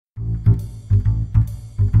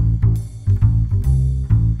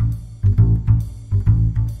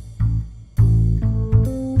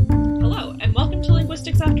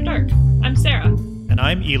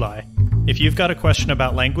I'm Eli. If you've got a question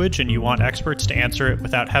about language and you want experts to answer it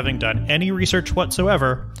without having done any research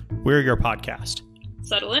whatsoever, we're your podcast.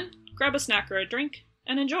 Settle in, grab a snack or a drink,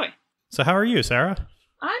 and enjoy. So how are you, Sarah?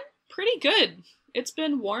 I'm pretty good. It's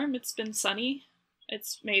been warm, it's been sunny.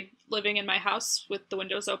 It's made living in my house with the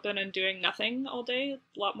windows open and doing nothing all day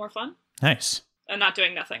a lot more fun. Nice. I'm not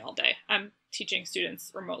doing nothing all day. I'm teaching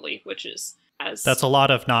students remotely, which is That's a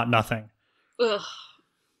lot of not nothing. Ugh.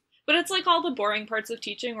 But it's like all the boring parts of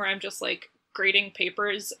teaching where I'm just like grading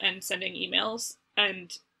papers and sending emails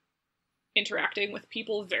and interacting with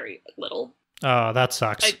people very little. Oh, that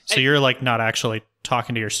sucks. So you're like not actually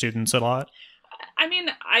talking to your students a lot? I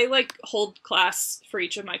mean, I like hold class for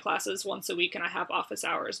each of my classes once a week and I have office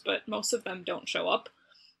hours, but most of them don't show up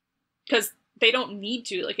because they don't need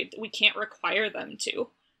to. Like, we can't require them to.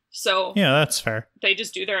 So yeah, that's fair. They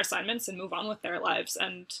just do their assignments and move on with their lives,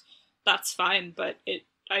 and that's fine. But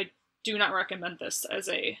I do not recommend this as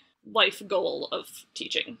a life goal of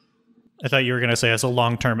teaching. I thought you were going to say as a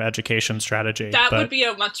long-term education strategy. That would be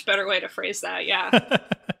a much better way to phrase that, yeah.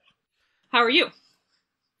 How are you?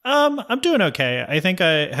 I'm doing okay. I think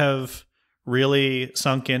I have really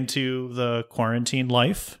sunk into the quarantine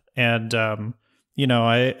life, and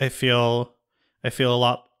I feel a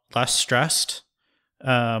lot less stressed,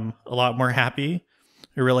 a lot more happy.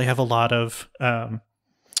 I really have a lot of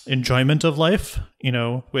enjoyment of life,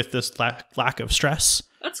 with this lack of stress.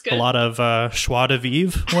 That's good. A lot of Schwa de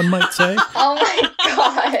Vivre, one might say. Oh my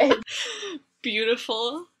god.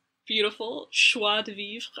 Beautiful, beautiful. Schwa de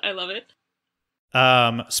Vivre. I love it.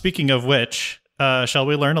 Speaking of which, shall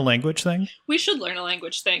we learn a language thing? We should learn a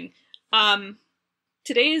language thing.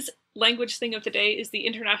 Today's language thing of the day is the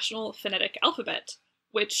International Phonetic Alphabet,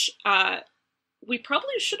 which we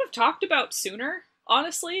probably should have talked about sooner,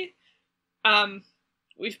 honestly.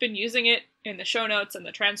 We've been using it in the show notes and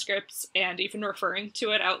the transcripts and even referring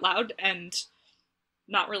to it out loud and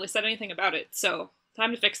not really said anything about it, so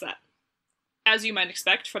time to fix that. As you might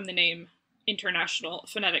expect from the name International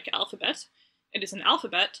Phonetic Alphabet, it is an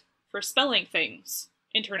alphabet for spelling things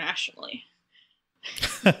internationally.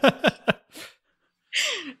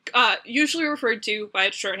 Usually referred to by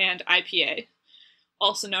its shorthand IPA,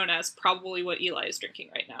 also known as probably what Eli is drinking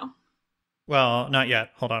right now. Well, not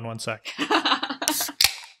yet. Hold on one sec.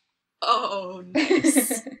 Oh,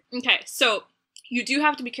 nice. Okay, so you do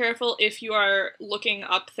have to be careful if you are looking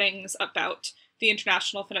up things about the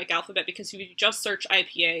International Phonetic Alphabet, because if you just search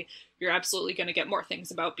IPA, you're absolutely going to get more things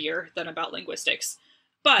about beer than about linguistics.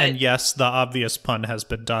 But and yes, the obvious pun has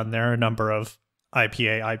been done. There are a number of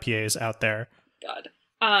IPAs out there. God.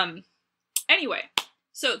 Anyway,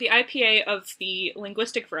 so the IPA of the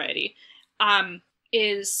linguistic variety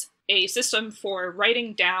is a system for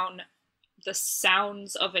writing down the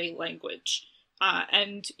sounds of a language.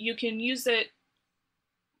 And you can use it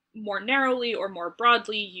more narrowly or more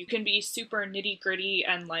broadly. You can be super nitty-gritty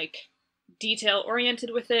and like detail-oriented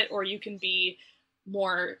with it, or you can be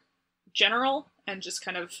more general and just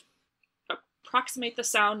kind of approximate the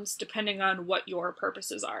sounds depending on what your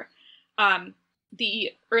purposes are.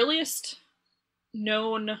 The earliest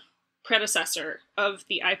known predecessor of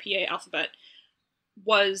the IPA alphabet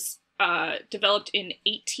was developed in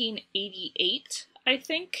 1888, I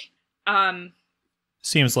think.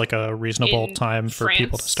 Seems like a reasonable time for France.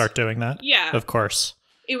 people to start doing that. Yeah. Of course.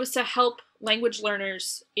 It was to help language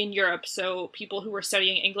learners in Europe, so people who were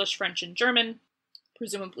studying English, French, and German,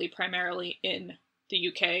 presumably primarily in the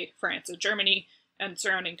UK, France, and Germany, and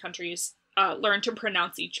surrounding countries, learn to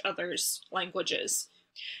pronounce each other's languages.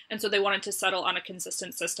 And so they wanted to settle on a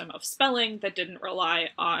consistent system of spelling that didn't rely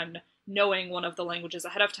on knowing one of the languages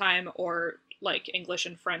ahead of time, or like English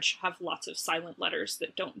and French have lots of silent letters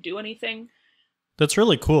that don't do anything. That's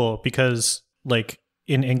really cool because like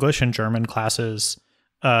in English and German classes,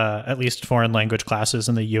 at least foreign language classes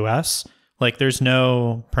in the US, like there's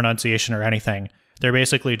no pronunciation or anything. They're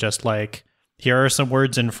basically just like, here are some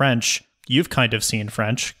words in French. You've kind of seen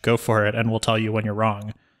French. Go for it and we'll tell you when you're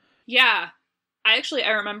wrong. Yeah. I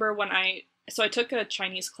remember when I took a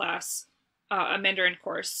Chinese class, a Mandarin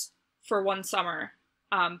course for one summer,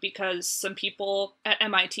 because some people at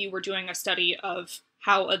MIT were doing a study of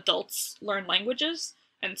how adults learn languages.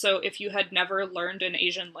 And so if you had never learned an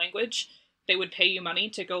Asian language, they would pay you money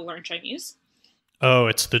to go learn Chinese. Oh,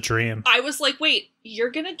 it's the dream. I was like, wait, you're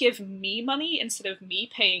gonna give me money instead of me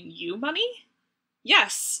paying you money?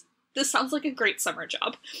 Yes, this sounds like a great summer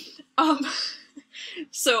job.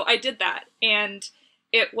 So I did that, and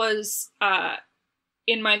it was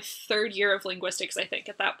in my third year of linguistics, I think,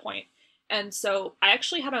 at that point. And so I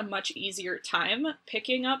actually had a much easier time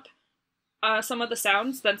picking up some of the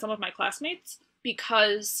sounds than some of my classmates,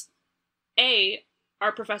 because A,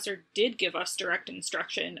 our professor did give us direct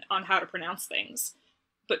instruction on how to pronounce things.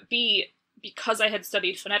 But B, because I had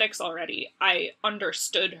studied phonetics already, I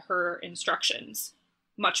understood her instructions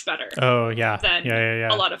much better than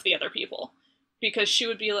a lot of the other people. Because she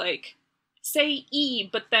would be like, say E,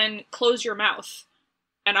 but then close your mouth.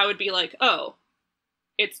 And I would be like, oh,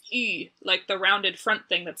 it's E, like the rounded front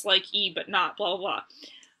thing that's like E, but not, blah, blah,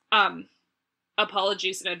 blah.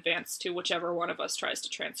 Apologies in advance to whichever one of us tries to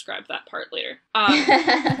transcribe that part later.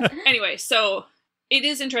 Anyway, so it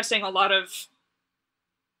is interesting. A lot of,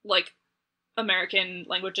 like, American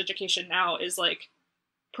language education now is, like,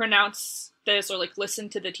 pronounce this or, like, listen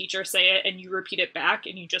to the teacher say it and you repeat it back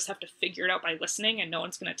and you just have to figure it out by listening and no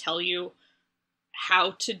one's going to tell you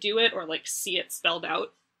how to do it or, like, see it spelled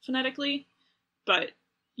out phonetically. But,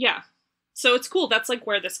 yeah. So it's cool. That's, like,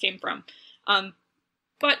 where this came from.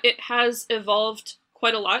 But it has evolved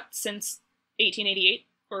quite a lot since 1888,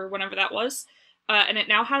 or whenever that was. And it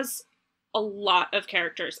now has a lot of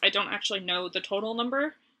characters. I don't actually know the total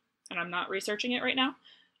number, and I'm not researching it right now.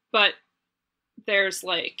 But there's,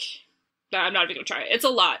 like... I'm not even going to try it. It's a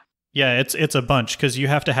lot. Yeah, it's a bunch, because you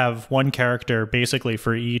have to have one character basically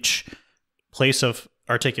for each place of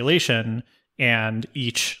articulation and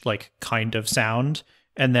each, like, kind of sound,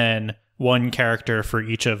 and then one character for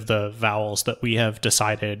each of the vowels that we have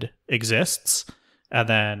decided exists. And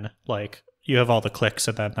then, like, you have all the clicks,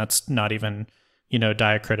 and then that's not even,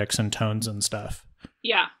 diacritics and tones and stuff.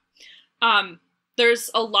 Yeah.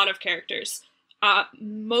 There's a lot of characters.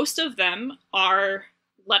 Most of them are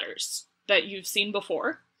letters that you've seen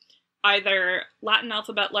before, either Latin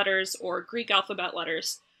alphabet letters or Greek alphabet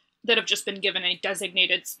letters that have just been given a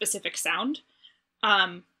designated specific sound,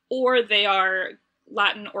 or they are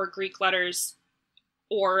Latin or Greek letters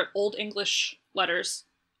or Old English letters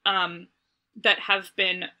that have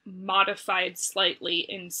been modified slightly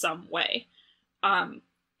in some way.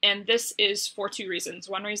 And this is for two reasons.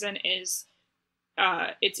 One reason is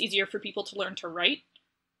it's easier for people to learn to write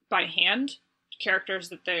by hand characters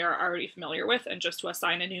that they are already familiar with and just to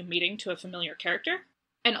assign a new meaning to a familiar character.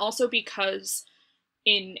 And also because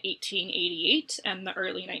in 1888 and the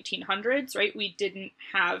early 1900s, right, we didn't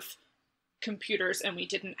have computers and we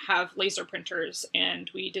didn't have laser printers and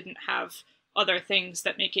we didn't have other things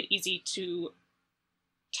that make it easy to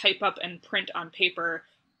type up and print on paper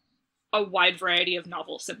a wide variety of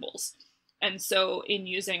novel symbols. And so in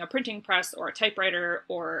using a printing press or a typewriter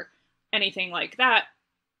or anything like that,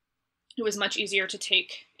 it was much easier to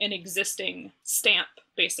take an existing stamp,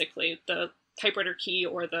 basically, the typewriter key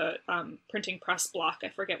or the printing press block, I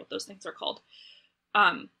forget what those things are called,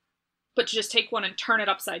 but to just take one and turn it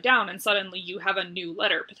upside down and suddenly you have a new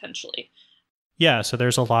letter, potentially. Yeah, so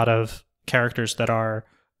there's a lot of characters that are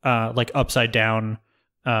like upside down.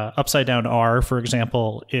 Upside down R, for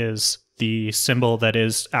example, is the symbol that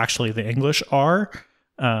is actually the English R,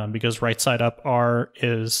 because right side up R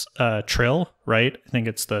is trill, right? I think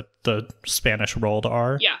it's the Spanish rolled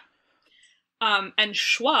R. Yeah. And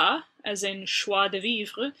Schwa, as in Schwa de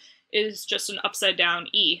Vivre, is just an upside down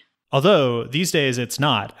E. Although these days it's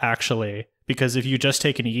not, actually, because if you just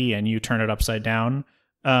take an E and you turn it upside down,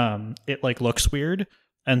 it, like, looks weird.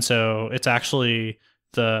 And so it's actually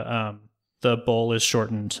the bowl is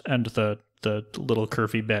shortened and the little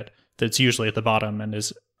curvy bit that's usually at the bottom and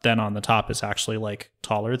is then on the top is actually, like,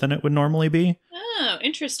 taller than it would normally be. Oh,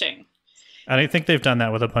 interesting. And I think they've done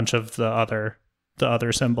that with a bunch of the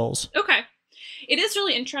other symbols. Okay. It is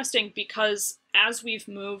really interesting because as we've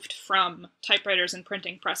moved from typewriters and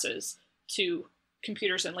printing presses to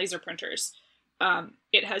computers and laser printers,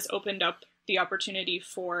 it has opened up the opportunity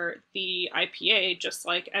for the IPA, just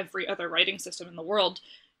like every other writing system in the world,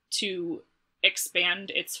 to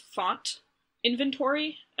expand its font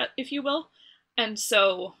inventory, if you will. And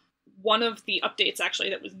so one of the updates actually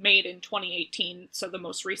that was made in 2018, so the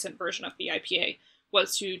most recent version of the IPA,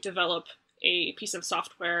 was to develop a piece of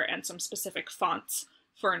software and some specific fonts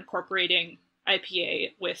for incorporating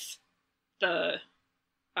IPA with the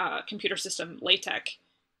computer system LaTeX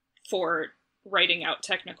for writing out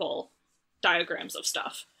technical diagrams of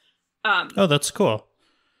stuff. Oh, that's cool.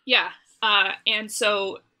 Yeah. And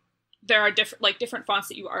so there are different fonts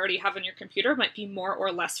that you already have on your computer might be more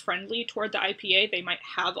or less friendly toward the IPA. They might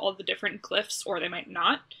have all the different glyphs or they might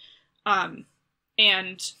not.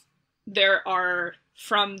 And there are,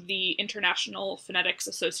 from the International Phonetics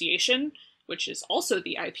Association, which is also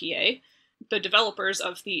the IPA, the developers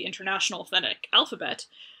of the International Phonetic Alphabet,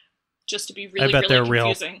 just to be really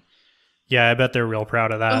confusing. Yeah, I bet they're real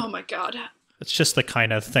proud of that. Oh my god. It's just the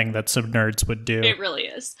kind of thing that some nerds would do. It really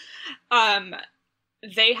is.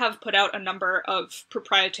 They have put out a number of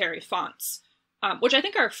proprietary fonts, which I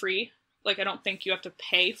think are free Like, I don't think you have to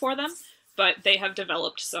pay for them, but they have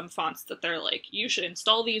developed some fonts that they're like, you should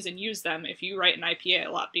install these and use them if you write an IPA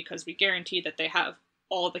a lot, because we guarantee that they have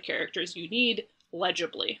all the characters you need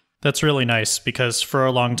legibly. That's really nice, because for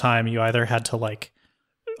a long time you either had to like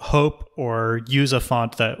hope or use a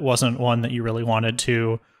font that wasn't one that you really wanted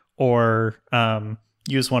to, or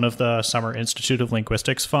use one of the Summer Institute of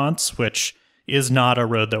Linguistics fonts, which is not a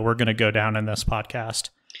road that we're going to go down in this podcast.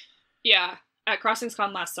 Yeah. At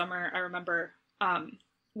CrossingsCon last summer, I remember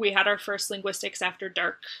we had our first Linguistics After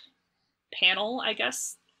Dark panel, I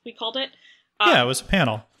guess we called it. Yeah, it was a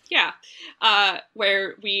panel. Yeah,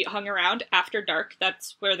 where we hung around after dark.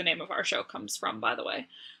 That's where the name of our show comes from, by the way.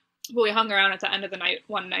 But we hung around at the end of the night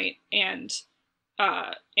one night and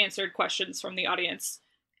answered questions from the audience.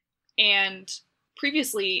 And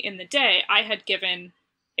previously in the day, I had given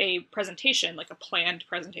a presentation, like a planned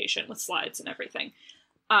presentation with slides and everything.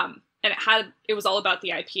 And it was all about the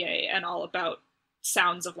IPA and all about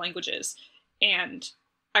sounds of languages. And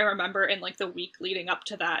I remember in like the week leading up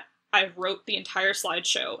to that, I wrote the entire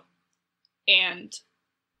slideshow and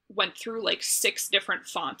went through like 6 different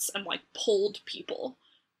fonts and like polled people.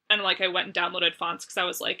 And like I went and downloaded fonts because I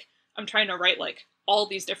was like, I'm trying to write like all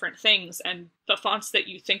these different things, and the fonts that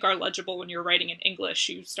you think are legible when you're writing in English,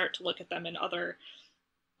 you start to look at them in other,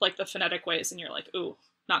 like the phonetic ways, and you're like, ooh,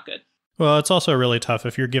 not good. Well, it's also really tough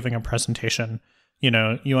if you're giving a presentation, you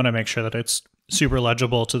want to make sure that it's super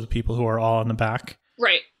legible to the people who are all in the back.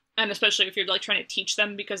 Right. And especially if you're like trying to teach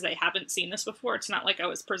them because they haven't seen this before. It's not like I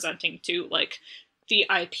was presenting to like the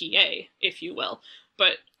IPA, if you will,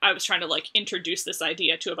 but I was trying to like introduce this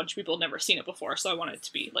idea to a bunch of people who've never seen it before. So I wanted it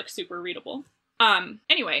to be like super readable.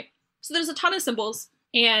 Anyway, so there's a ton of symbols,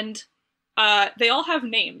 and they all have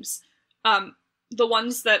names. The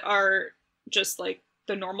ones that are just like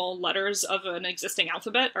the normal letters of an existing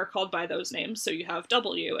alphabet are called by those names. So you have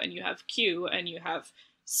W, and you have Q, and you have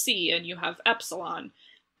C, and you have epsilon.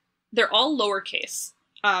 They're all lowercase.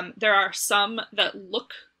 There are some that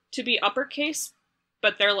look to be uppercase,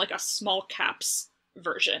 but they're like a small caps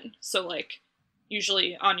version. So like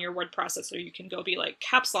usually on your word processor, you can go be like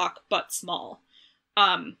caps lock, but small.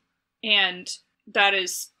 And that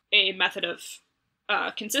is a method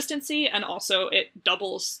of consistency, and also it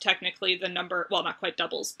doubles technically the number, well, not quite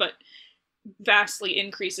doubles, but vastly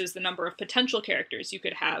increases the number of potential characters you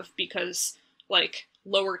could have, because like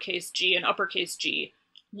lowercase g and uppercase g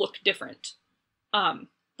look different.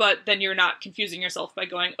 But then you're not confusing yourself by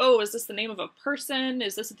going, oh, is this the name of a person?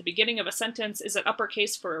 Is this at the beginning of a sentence? Is it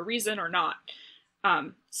uppercase for a reason or not?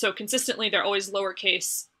 So consistently, they're always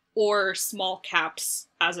lowercase or small caps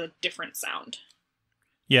as a different sound.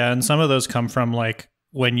 Yeah, and some of those come from like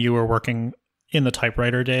when you were working in the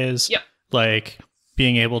typewriter days. Yep. Like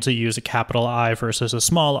being able to use a capital I versus a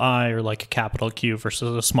small I, or like a capital Q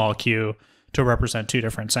versus a small q to represent 2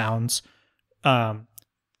 different sounds.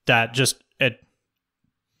 That just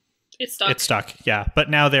it stuck. It stuck, yeah. But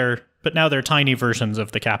now they're tiny versions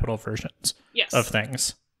of the capital versions of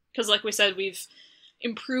things. Because like we said, we've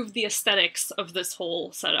improved the aesthetics of this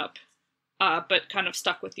whole setup, but kind of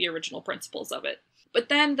stuck with the original principles of it. But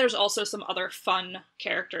then there's also some other fun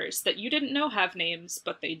characters that you didn't know have names,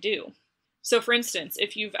 but they do. So for instance,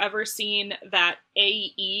 if you've ever seen that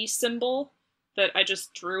AE symbol that I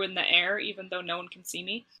just drew in the air, even though no one can see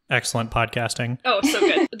me. Excellent podcasting. Oh, so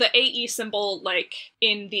good. The AE symbol, like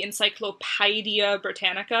in the Encyclopedia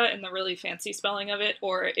Britannica, in the really fancy spelling of it,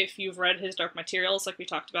 or if you've read his Dark Materials, like we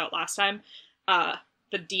talked about last time,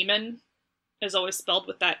 the demon is always spelled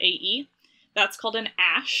with that AE. That's called an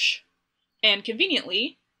ash. And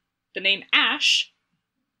conveniently, the name ash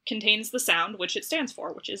contains the sound which it stands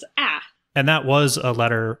for, which is ah. And that was a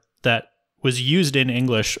letter that was used in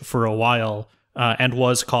English for a while and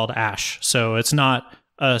was called ash. So it's not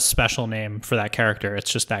a special name for that character.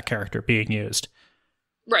 It's just that character being used.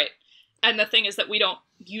 Right. And the thing is that we don't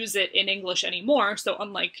use it in English anymore. So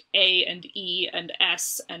unlike A and E and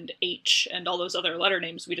S and H and all those other letter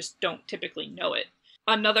names, we just don't typically know it.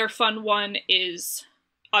 Another fun one is,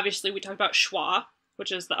 obviously we talked about Schwa,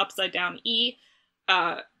 which is the upside down E.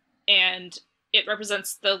 And it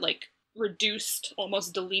represents the like reduced,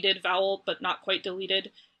 almost deleted vowel, but not quite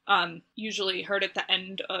deleted. Usually heard at the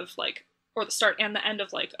end of like, or the start and the end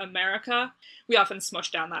of like America. We often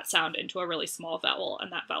smush down that sound into a really small vowel,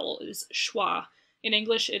 and that vowel is schwa. In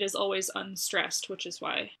English, it is always unstressed, which is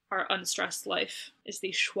why our unstressed life is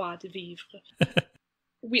the joie de vivre.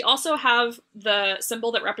 We also have the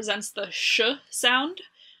symbol that represents the sh sound,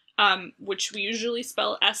 which we usually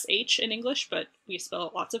spell sh in English, but we spell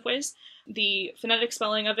it lots of ways. The phonetic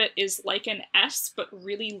spelling of it is like an S, but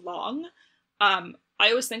really long. I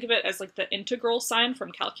always think of it as like the integral sign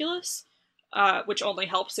from calculus. which only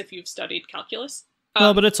helps if you've studied calculus.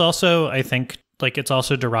 Well, but it's also, I think, like, it's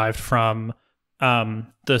also derived from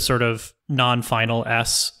the sort of non-final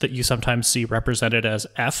S that you sometimes see represented as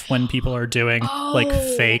F when people are doing like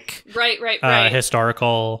fake right.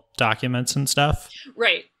 historical documents and stuff.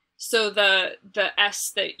 Right. So the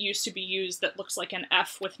S that used to be used that looks like an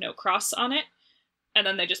F with no cross on it, and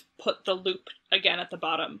then they just put the loop again at the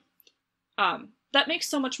bottom. That makes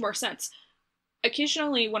so much more sense.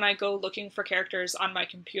 Occasionally when I go looking for characters on my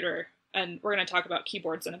computer, and we're going to talk about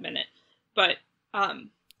keyboards in a minute, but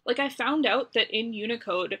like I found out that in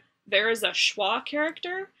Unicode there is a schwa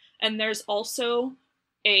character, and there's also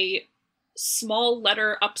a small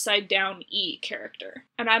letter upside down E character.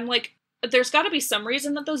 And I'm like, there's got to be some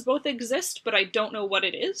reason that those both exist, but I don't know what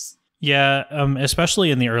it is. Yeah,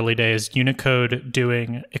 especially in the early days, Unicode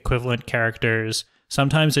doing equivalent characters,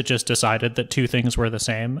 sometimes it just decided that two things were the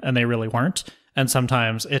same, and they really weren't. And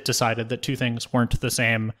sometimes it decided that two things weren't the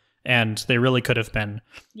same, and they really could have been.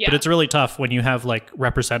 Yeah. But it's really tough when you have like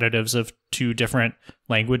representatives of two different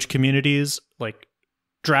language communities, like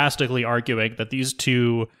drastically arguing that these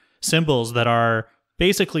two symbols that are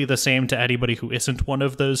basically the same to anybody who isn't one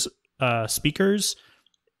of those speakers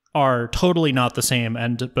are totally not the same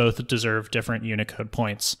and both deserve different Unicode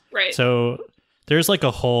points. Right. So there's like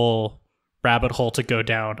a whole rabbit hole to go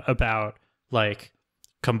down about like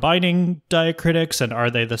combining diacritics, and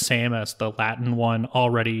are they the same as the Latin one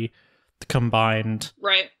already combined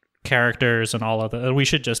characters and all of that. We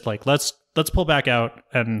should just like let's pull back out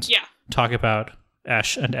and talk about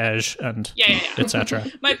esh and edge and etc.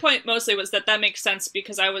 My point mostly was that makes sense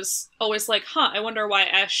because I was always like, I wonder why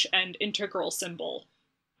esh and integral symbol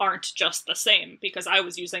aren't just the same, because I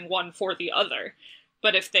was using one for the other.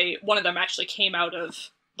 But if one of them actually came out of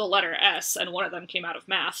the letter S and one of them came out of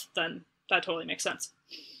math, then that totally makes sense.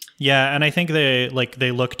 Yeah, and I think they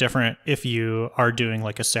look different if you are doing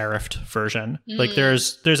like a serifed version. Like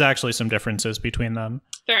there's actually some differences between them.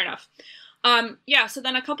 Fair enough. So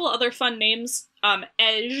then a couple other fun names.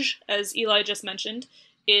 Ej, as Eli just mentioned,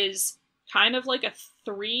 is kind of like a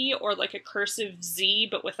 3 or like a cursive Z,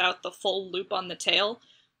 but without the full loop on the tail.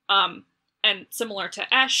 And similar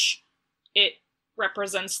to esh, it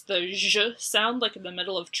represents the zh sound, like in the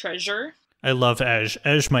middle of treasure. I love ej.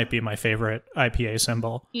 Ej might be my favorite IPA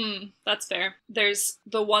symbol. That's fair. There's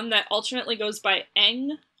the one that alternately goes by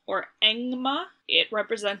eng or engma. It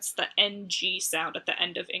represents the ng sound at the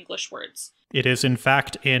end of English words. It is, in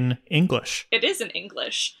fact, in English. It is in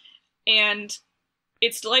English. And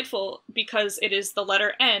it's delightful because it is the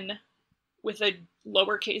letter N with a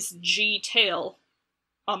lowercase g tail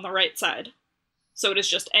on the right side. So it is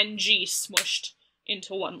just ng smushed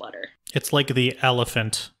into one letter. It's like the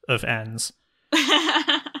elephant of N's.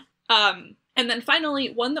 And then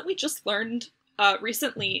finally, one that we just learned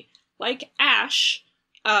recently, like ash,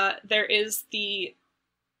 there is the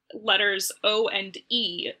letters O and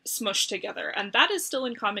E smushed together, and that is still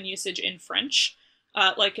in common usage in French,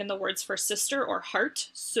 like in the words for sister or heart,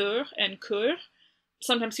 sœur and coeur.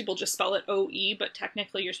 Sometimes people just spell it O-E, but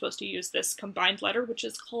technically you're supposed to use this combined letter, which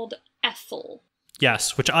is called Ethel.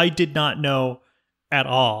 Yes, which I did not know at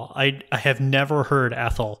all. I have never heard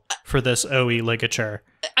Ethel for this OE ligature.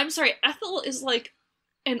 I'm sorry, Ethel is like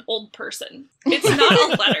an old person. It's not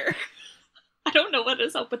a letter. I don't know what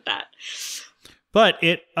is up with that. But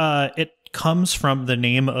it comes from the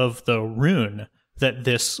name of the rune that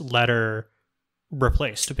this letter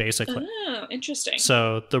replaced, basically. Oh, interesting.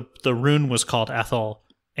 So the rune was called Ethel,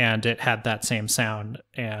 and it had that same sound.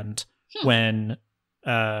 And when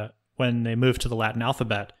they moved to the Latin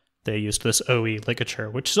alphabet, they used this OE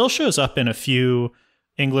ligature, which still shows up in a few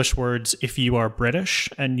English words if you are British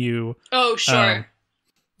and you... Oh, sure.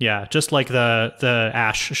 Yeah, just like the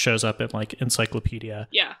ash shows up in like encyclopedia.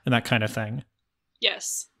 Yeah. And that kind of thing.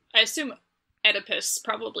 Yes. I assume Oedipus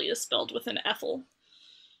probably is spelled with an Ethel.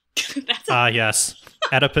 Yes.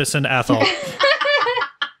 Oedipus and Ethel.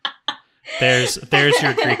 There's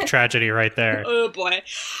your Greek tragedy right there. Oh boy.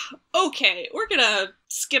 Okay, we're gonna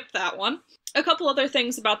skip that one. A couple other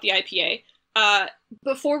things about the IPA.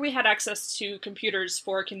 Before we had access to computers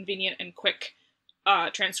for convenient and quick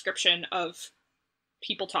transcription of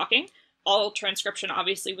people talking, all transcription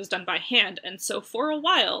obviously was done by hand, and so for a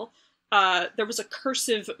while, there was a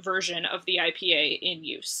cursive version of the IPA in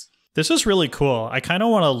use. This is really cool. I kind of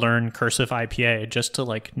want to learn cursive IPA just to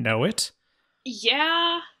like know it.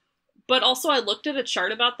 Yeah, but also I looked at a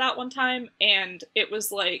chart about that one time, and it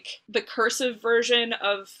was like the cursive version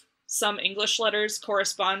of some English letters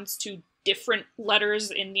corresponds to different letters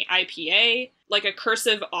in the IPA. Like a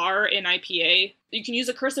cursive R in IPA, you can use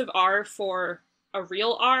a cursive R for a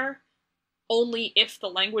real R, only if the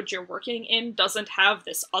language you're working in doesn't have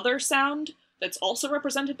this other sound that's also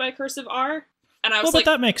represented by a cursive R. And I was but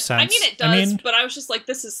that makes sense. I mean, it does, but I was just like,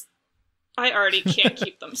 I already can't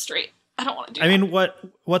keep them straight. I don't want to do that. I mean,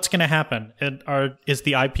 what's going to happen? Is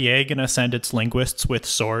the IPA going to send its linguists with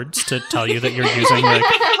swords to tell you that you're using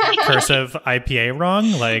the cursive IPA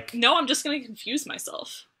wrong? Like, no, I'm just going to confuse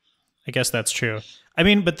myself. I guess that's true. I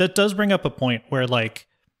mean, but that does bring up a point where, like,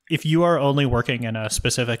 if you are only working in a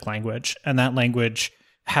specific language and that language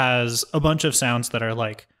has a bunch of sounds that are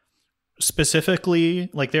like specifically,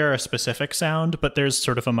 like they're a specific sound, but there's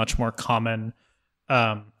sort of a much more common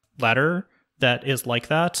letter that is like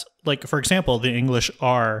that. Like, for example, the English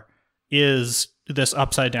R is this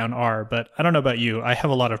upside down R, but I don't know about you. I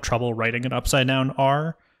have a lot of trouble writing an upside down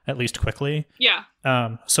R, at least quickly. Yeah.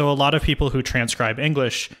 So a lot of people who transcribe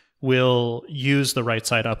English will use the right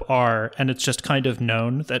side up R, and it's just kind of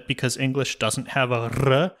known that because English doesn't have a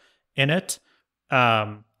R in it,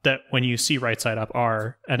 that when you see right side up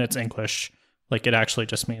R and it's English, like it actually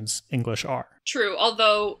just means English R. True,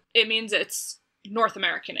 although it means it's North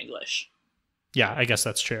American English. Yeah, I guess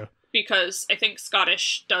that's true. Because I think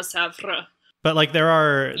Scottish does have R. But like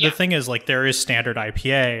the thing is, like, there is standard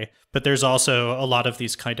IPA, but there's also a lot of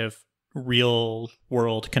these kind of real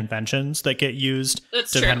world conventions that get used.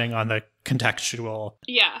 That's depending true. On the contextual.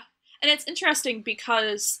 Yeah. And it's interesting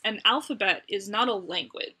because an alphabet is not a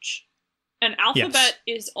language. An alphabet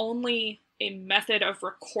is only a method of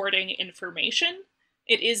recording information.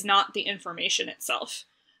 It is not the information itself.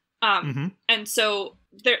 And so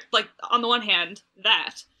there, like, on the one hand,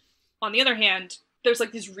 that. On the other hand, there's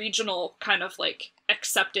like these regional kind of like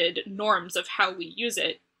accepted norms of how we use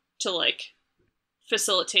it to like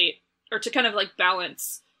facilitate or to kind of like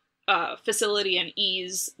balance facility and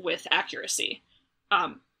ease with accuracy.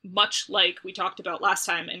 Much like we talked about last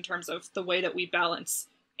time in terms of the way that we balance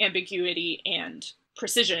ambiguity and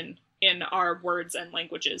precision in our words and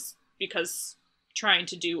languages, because trying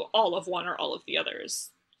to do all of one or all of the other is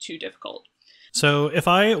too difficult. So if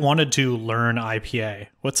I wanted to learn IPA,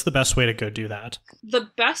 what's the best way to go do that? The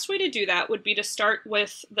best way to do that would be to start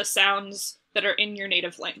with the sounds that are in your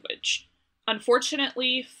native language.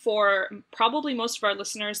 Unfortunately, for probably most of our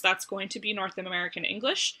listeners, that's going to be North American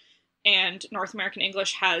English, and North American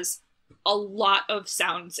English has a lot of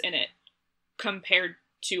sounds in it compared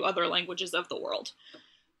to other languages of the world.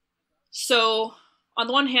 So, on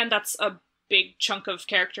the one hand, that's a big chunk of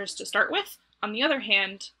characters to start with. On the other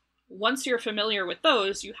hand, once you're familiar with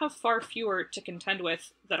those, you have far fewer to contend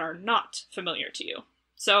with that are not familiar to you.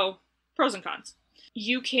 So, pros and cons.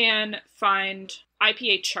 You can find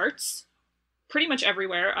IPA charts pretty much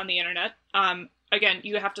everywhere on the internet. Again,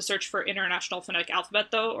 you have to search for International Phonetic Alphabet,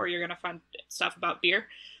 though, or you're going to find stuff about beer.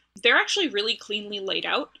 They're actually really cleanly laid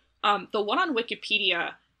out. The one on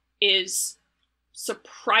Wikipedia is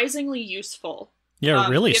surprisingly useful. Yeah,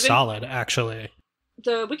 really solid, actually.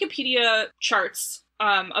 The Wikipedia charts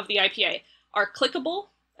of the IPA are clickable,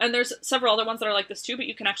 and there's several other ones that are like this too, but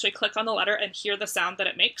you can actually click on the letter and hear the sound that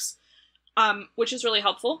it makes, which is really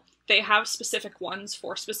helpful. They have specific ones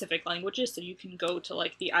for specific languages, so you can go to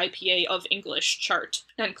like the IPA of English chart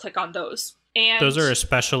and click on those. And those are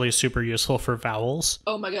especially super useful for vowels.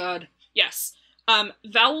 Oh my god, yes.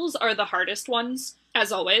 Vowels are the hardest ones,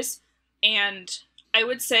 as always, and I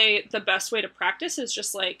would say the best way to practice is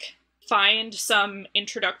just like find some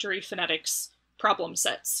introductory phonetics problem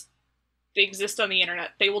sets. They exist on the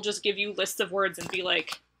internet. They will just give you lists of words and be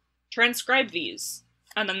like, transcribe these,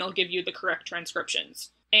 and then they'll give you the correct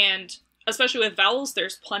transcriptions. And especially with vowels,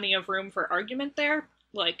 there's plenty of room for argument there.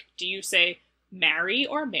 Like, do you say marry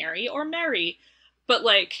or marry or marry? But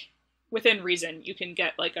like, within reason, you can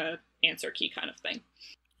get like a answer key kind of thing.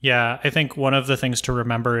 Yeah, I think one of the things to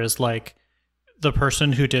remember is like the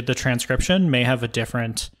person who did the transcription may have a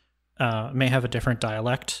different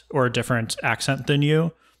dialect or a different accent than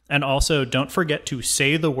you. And also, don't forget to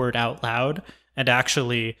say the word out loud and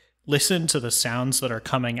actually listen to the sounds that are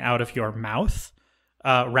coming out of your mouth,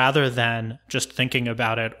 rather than just thinking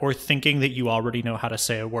about it or thinking that you already know how to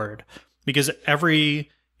say a word. Because every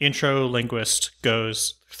intro linguist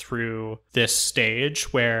goes through this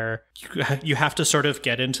stage where you have to sort of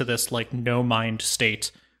get into this like no mind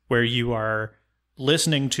state where you are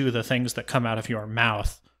listening to the things that come out of your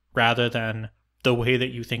mouth rather than the way that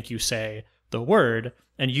you think you say the word.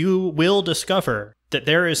 And you will discover that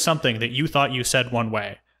there is something that you thought you said one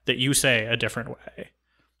way that you say a different way.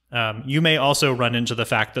 You may also run into the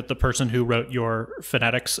fact that the person who wrote your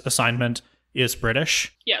phonetics assignment is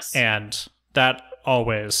British. Yes. And that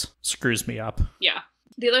always screws me up. Yeah.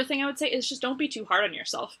 The other thing I would say is just don't be too hard on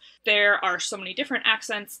yourself. There are so many different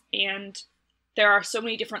accents, and there are so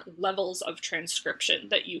many different levels of transcription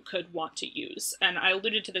that you could want to use. And I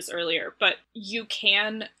alluded to this earlier, but you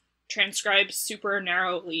can transcribe super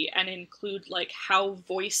narrowly and include like how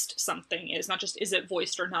voiced something is, not just is it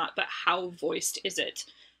voiced or not, but how voiced is it,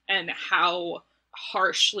 and how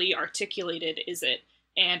harshly articulated is it,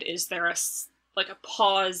 and is there a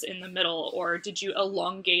pause in the middle, or did you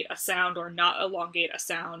elongate a sound or not elongate a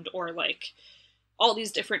sound, or like all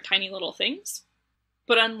these different tiny little things.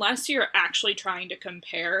 But unless you're actually trying to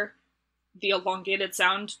compare the elongated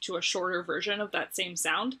sound to a shorter version of that same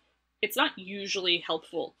sound, it's not usually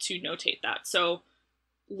helpful to notate that. So,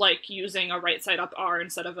 like using a right side up R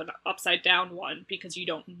instead of an upside down one, because you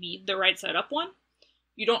don't need the right side up one.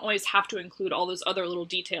 You don't always have to include all those other little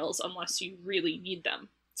details unless you really need them.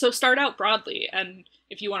 So start out broadly, and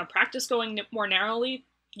if you want to practice going more narrowly,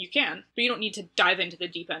 you can, but you don't need to dive into the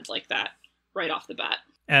deep end like that right off the bat.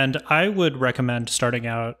 And I would recommend starting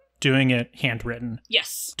out doing it handwritten.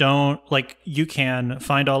 Yes. You can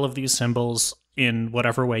find all of these symbols in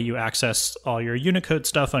whatever way you access all your Unicode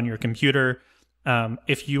stuff on your computer.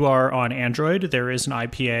 If you are on Android, there is an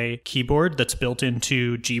IPA keyboard that's built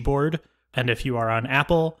into Gboard. And if you are on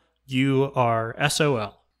Apple, you are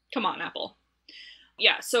SOL. Come on, Apple.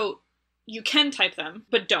 Yeah, so you can type them,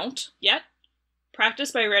 but don't yet.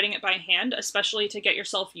 Practice by writing it by hand, especially to get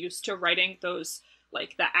yourself used to writing those,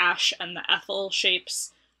 like the ash and the ethel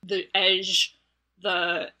shapes, the ej,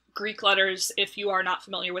 the Greek letters, if you are not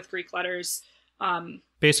familiar with Greek letters.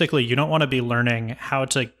 Basically, you don't want to be learning how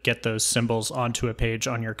to get those symbols onto a page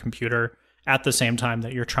on your computer at the same time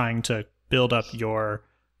that you're trying to build up your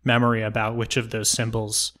memory about which of those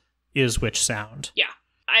symbols is which sound. Yeah.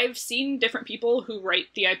 I've seen different people who write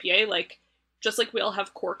the IPA, just like we all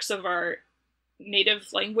have quirks of our native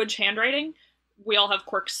language handwriting, we all have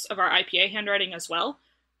quirks of our IPA handwriting as well.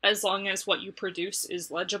 As long as what you produce is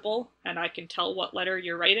legible and I can tell what letter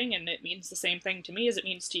you're writing and it means the same thing to me as it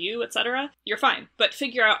means to you, etc., you're fine. But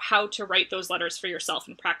figure out how to write those letters for yourself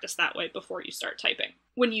and practice that way before you start typing.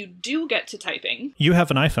 When you do get to typing... You have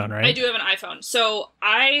an iPhone, right? I do have an iPhone. So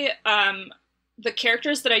the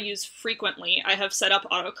characters that I use frequently, I have set up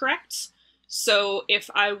autocorrects. So if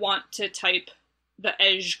I want to type the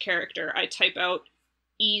ej character, I type out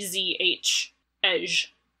EZH, ej,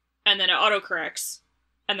 and then it autocorrects.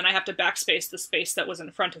 And then I have to backspace the space that was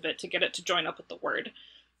in front of it to get it to join up with the word.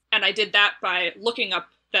 And I did that by looking up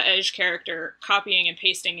the ej character, copying and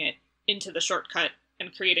pasting it into the shortcut,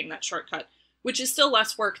 and creating that shortcut, which is still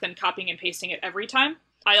less work than copying and pasting it every time.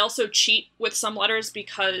 I also cheat with some letters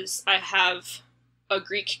because I have a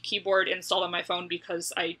Greek keyboard installed on my phone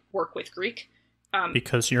because I work with Greek.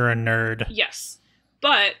 Because you're a nerd. Yes.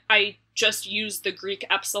 But I just use the Greek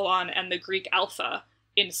epsilon and the Greek alpha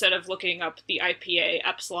instead of looking up the IPA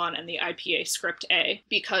epsilon and the IPA script A,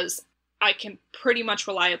 because I can pretty much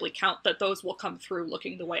reliably count that those will come through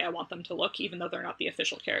looking the way I want them to look, even though they're not the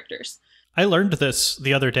official characters. I learned this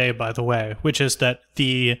the other day, by the way, which is that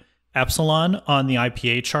the epsilon on the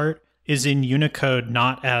IPA chart is in Unicode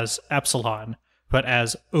not as epsilon, but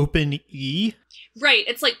as open E. Right,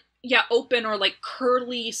 it's like, yeah, open or like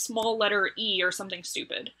curly small letter E or something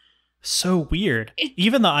stupid. So weird.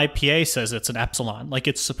 Even the IPA says it's an epsilon, like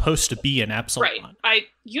it's supposed to be an epsilon. Right.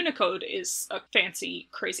 Unicode is a fancy,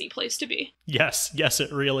 crazy place to be. Yes,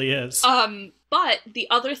 it really is. But the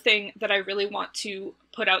other thing that I really want to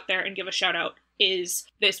put out there and give a shout out is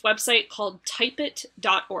this website called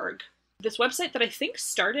typeit.org. This website that I think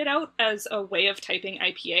started out as a way of typing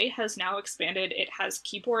IPA has now expanded. It has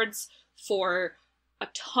keyboards for a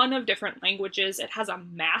ton of different languages. It has a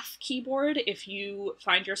math keyboard if you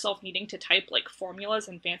find yourself needing to type like formulas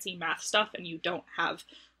and fancy math stuff and you don't have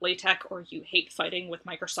LaTeX or you hate fighting with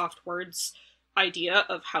Microsoft Word's idea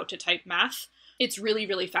of how to type math. It's really,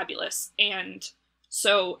 really fabulous. And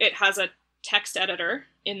so it has a text editor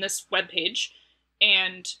in this webpage,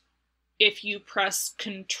 and if you press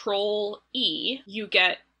Control E, you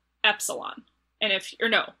get epsilon. And if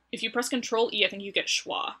you press Control E, I think you get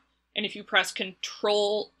schwa. And if you press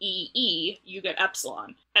Control EE, you get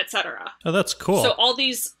epsilon, etc. Oh, that's cool. So all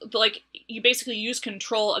these, like, you basically use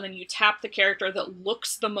Control and then you tap the character that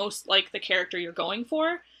looks the most like the character you're going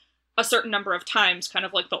for a certain number of times, kind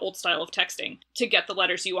of like the old style of texting, to get the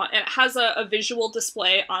letters you want. And it has a visual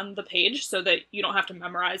display on the page so that you don't have to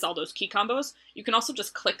memorize all those key combos. You can also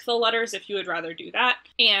just click the letters if you would rather do that.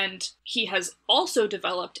 And he has also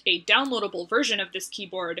developed a downloadable version of this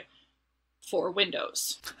keyboard for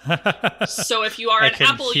Windows. So if you are an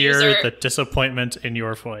Apple user... I can hear the disappointment in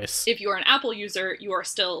your voice. If you are an Apple user, you are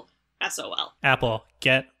still SOL. Apple,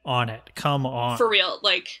 get on it. Come on. For real,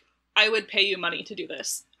 like, I would pay you money to do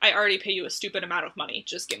this. I already pay you a stupid amount of money.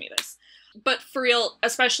 Just give me this. But for real,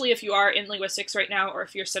 especially if you are in linguistics right now, or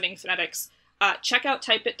if you're studying phonetics, check out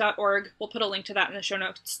typeit.org. We'll put a link to that in the show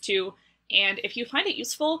notes too. And if you find it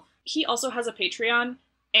useful, he also has a Patreon,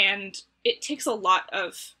 and it takes a lot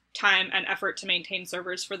of time and effort to maintain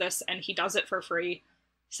servers for this, and he does it for free.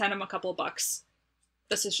 Send him a couple bucks.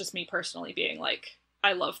 This is just me personally being like,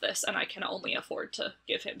 I love this, and I can only afford to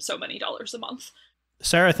give him so many dollars a month.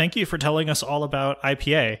 Sarah, thank you for telling us all about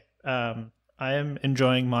IPA. I am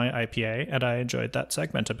enjoying my IPA, and I enjoyed that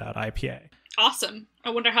segment about IPA. Awesome. I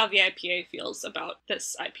wonder how the IPA feels about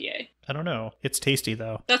this IPA. I don't know. It's tasty,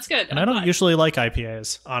 though. That's good. And I don't usually like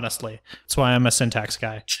IPAs, honestly. That's why I'm a syntax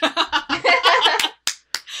guy.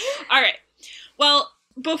 All right. Well,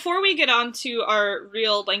 before we get on to our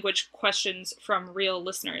real language questions from real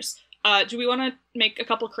listeners, do we want to make a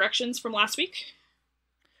couple corrections from last week?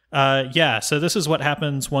 Yeah, so this is what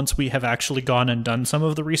happens once we have actually gone and done some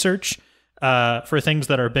of the research for things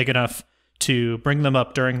that are big enough to bring them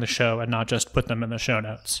up during the show and not just put them in the show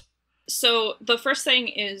notes. So the first thing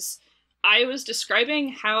is, I was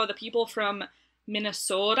describing how the people from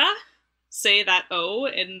Minnesota say that O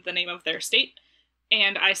in the name of their state,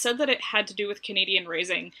 and I said that it had to do with Canadian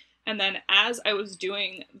raising, and then as I was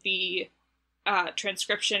doing the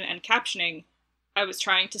transcription and captioning, I was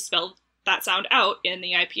trying to spell that sound out in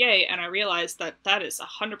the IPA, and I realized that that is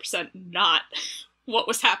 100% not what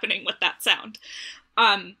was happening with that sound.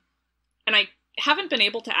 And I haven't been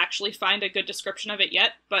able to actually find a good description of it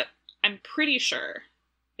yet, but I'm pretty sure,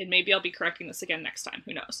 and maybe I'll be correcting this again next time,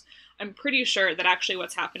 who knows. I'm pretty sure that actually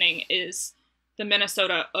what's happening is the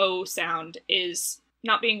Minnesota O sound is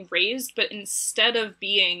not being raised, but instead of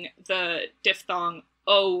being the diphthong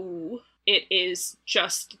O, it is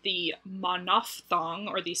just the monophthong,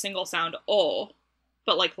 or the single sound O,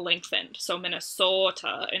 but like lengthened. So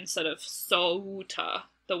Minnesota instead of sota,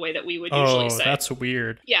 the way that we would usually say. Oh, that's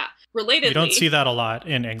weird. Yeah. Relatedly, you don't see that a lot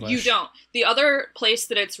in English. You don't. The other place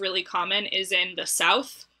that it's really common is in the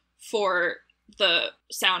South for the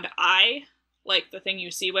sound I, like the thing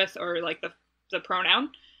you see with, or like the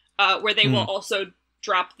pronoun, where they will also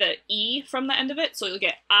drop the E from the end of it. So you'll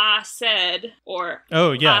get I said, or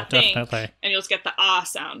oh yeah, I think, definitely. and you'll just get the ah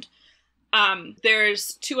sound.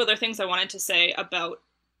 There's two other things I wanted to say about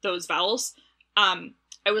those vowels. I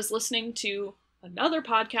was listening to another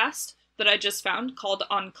podcast that I just found called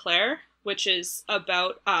En Clair, which is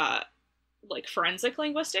about like forensic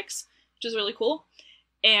linguistics, which is really cool.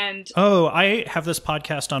 And oh, I have this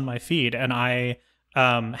podcast on my feed, and I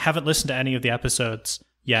haven't listened to any of the episodes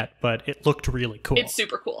yet, but it looked really cool. It's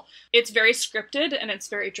super cool. It's very scripted and it's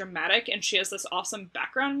very dramatic, and she has this awesome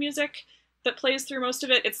background music that plays through most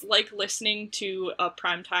of it. It's like listening to a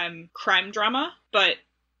primetime crime drama, but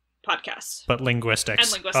podcast. But linguistics.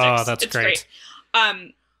 And linguistics. Oh, that's it's great.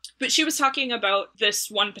 But she was talking about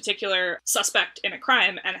this one particular suspect in a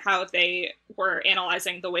crime and how they were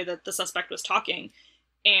analyzing the way that the suspect was talking,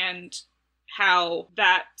 and how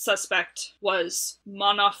that suspect was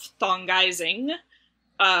monophthongizing,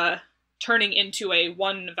 turning into a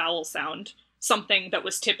one vowel sound, something that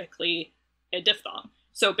was typically a diphthong.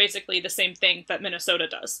 So basically the same thing that Minnesota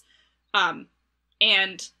does.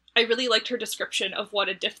 And I really liked her description of what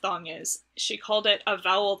a diphthong is. She called it a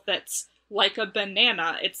vowel that's like a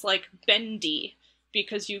banana. It's like bendy,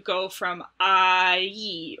 because you go from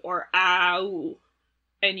I or au,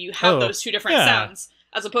 and you have those two different sounds,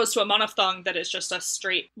 as opposed to a monophthong that is just a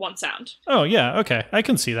straight one sound. Oh yeah, okay, I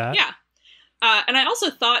can see that. Yeah. And I also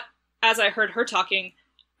thought, as I heard her talking,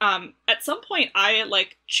 at some point I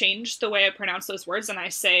like changed the way I pronounce those words, and I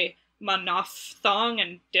say monophthong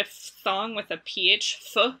and diphthong with a ph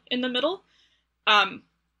in the middle.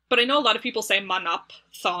 But I know a lot of people say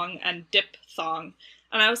monophthong and diphthong,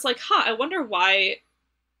 and I was like, I wonder why.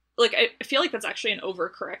 Like, I feel like that's actually an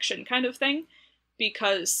overcorrection kind of thing,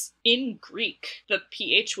 because in Greek the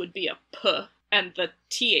ph would be a p and the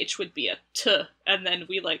th would be a t, and then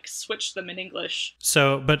we like switched them in English.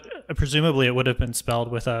 So, but presumably it would have been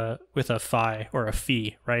spelled with a phi or a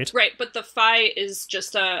phi, right? Right, but the phi is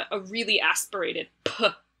just a really aspirated p,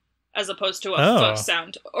 as opposed to a f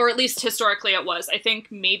sound, or at least historically it was. I think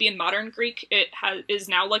maybe in modern Greek it is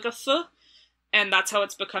now like a f, and that's how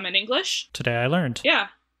it's become in English. Today I learned. Yeah,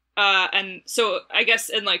 and so I guess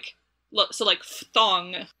in like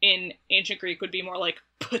thong in ancient Greek would be more like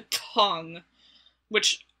ptong,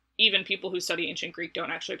 which even people who study ancient Greek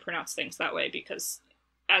don't actually pronounce things that way, because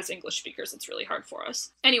as English speakers it's really hard for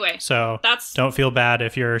us. Anyway, so don't feel bad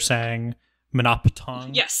if you're saying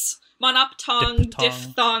monoptong. Yes. Monoptong,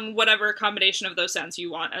 diphthong, whatever combination of those sounds you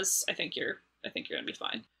want, as I think you're gonna be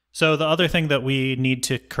fine. So the other thing that we need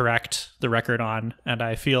to correct the record on, and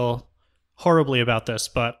I feel horribly about this,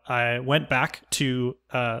 but I went back to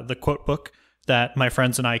the quote book that my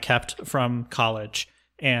friends and I kept from college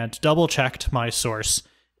and double-checked my source.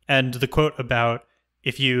 And the quote about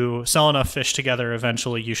if you sell enough fish together,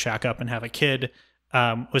 eventually you shack up and have a kid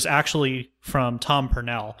was actually from Tom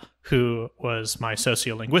Purnell, who was my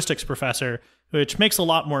sociolinguistics professor, which makes a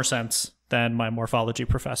lot more sense than my morphology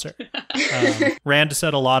professor. Rand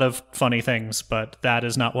said a lot of funny things, but that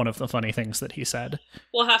is not one of the funny things that he said.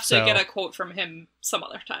 We'll have to get a quote from him some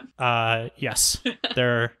other time. Yes,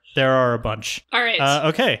 there are a bunch. All right.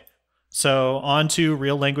 Okay, so on to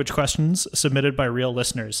real language questions submitted by real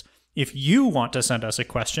listeners. If you want to send us a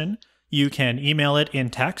question, you can email it in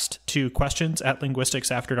text to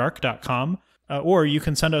questions@linguisticsafterdark.com, or you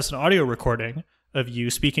can send us an audio recording of you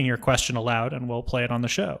speaking your question aloud, and we'll play it on the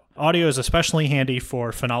show. Audio is especially handy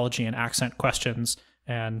for phonology and accent questions,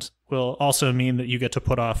 and will also mean that you get to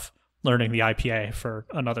put off learning the IPA for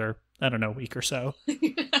another, week or so.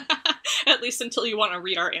 At least until you want to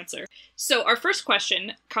read our answer. So our first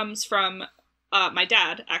question comes from my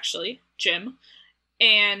dad, actually, Jim.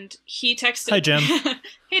 And he texted... Hi, Jim.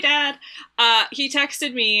 Hey, Dad. He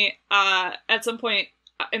texted me at some point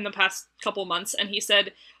in the past couple months, and he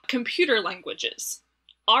said, computer languages.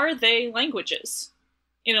 Are they languages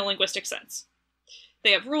in a linguistic sense?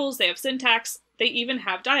 They have rules, they have syntax, they even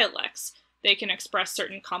have dialects. They can express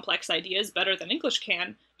certain complex ideas better than English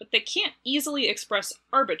can, but they can't easily express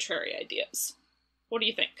arbitrary ideas. What do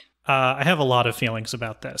you think? I have a lot of feelings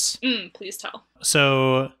about this. Please tell.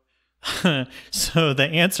 So the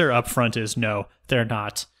answer up front is no, they're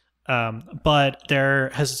not. But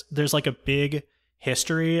there's like a big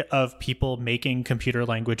history of people making computer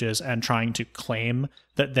languages and trying to claim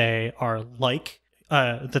that they are like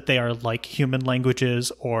human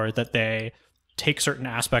languages, or that they take certain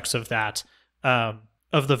aspects of that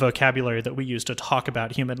of the vocabulary that we use to talk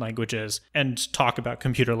about human languages and talk about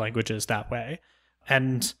computer languages that way.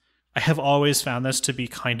 And I have always found this to be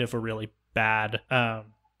kind of a really bad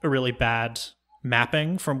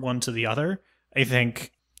mapping from one to the other. I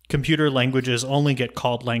think computer languages only get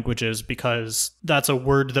called languages because that's a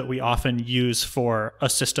word that we often use for a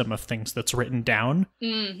system of things that's written down.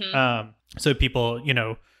 Mm-hmm. So people,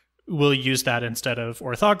 will use that instead of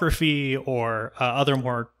orthography or other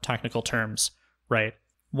more technical terms, right?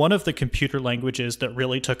 One of the computer languages that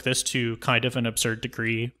really took this to kind of an absurd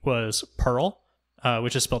degree was Perl,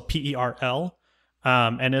 which is spelled P-E-R-L.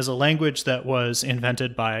 And is a language that was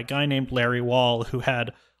invented by a guy named Larry Wall, who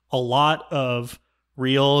had a lot of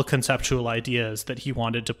real conceptual ideas that he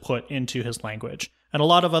wanted to put into his language. And a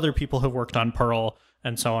lot of other people have worked on Perl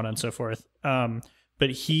and so on and so forth. But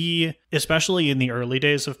he, especially in the early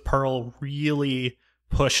days of Perl, really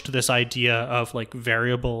pushed this idea of like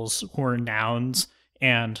variables were nouns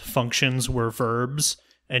and functions were verbs,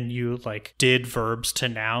 and you like did verbs to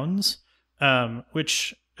nouns,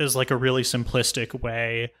 which is like a really simplistic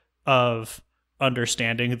way of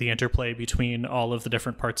understanding the interplay between all of the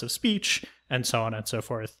different parts of speech and so on and so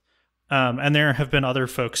forth. And there have been other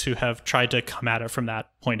folks who have tried to come at it from that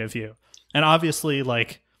point of view. And obviously,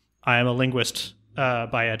 like, I am a linguist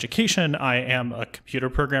by education. I am a computer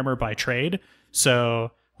programmer by trade.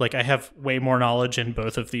 So, like, I have way more knowledge in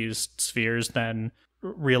both of these spheres than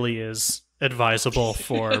really is advisable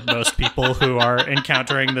for most people who are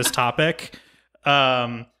encountering this topic.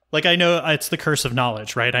 Like, I know it's the curse of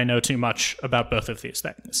knowledge, right? I know too much about both of these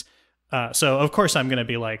things. So, of course, I'm going to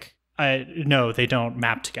be like, no, they don't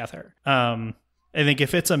map together. I think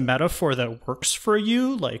if it's a metaphor that works for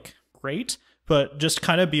you, like, great. But just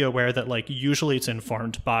kind of be aware that, like, usually it's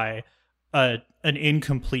informed by an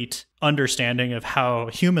incomplete understanding of how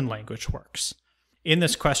human language works. In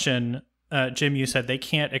this question, Jim, you said they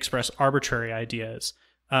can't express arbitrary ideas,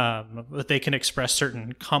 but they can express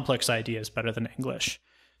certain complex ideas better than English.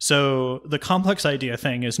 So the complex idea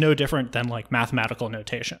thing is no different than like mathematical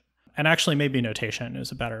notation. And actually maybe notation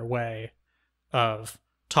is a better way of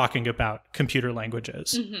talking about computer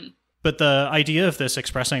languages. Mm-hmm. But the idea of this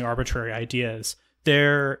expressing arbitrary ideas,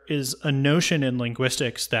 there is a notion in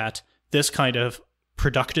linguistics that this kind of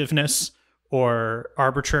productiveness or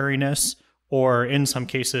arbitrariness, or in some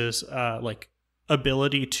cases, like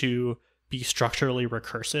ability to be structurally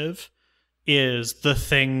recursive, is the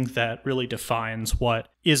thing that really defines what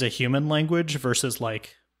is a human language versus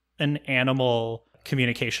like an animal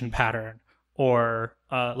communication pattern, or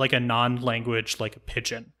like a non-language like a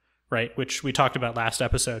pigeon, right? Which we talked about last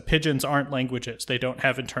episode. Pigeons aren't languages. They don't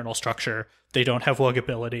have internal structure. They don't have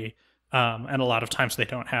wugability. And a lot of times they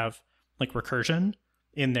don't have like recursion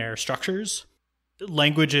in their structures.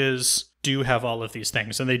 Languages do have all of these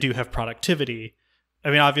things, and they do have productivity.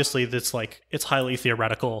 I mean, obviously that's like, it's highly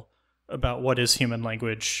theoretical about what is human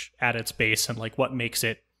language at its base and like what makes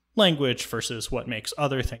it language versus what makes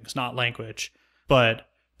other things not language. But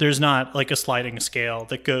there's not like a sliding scale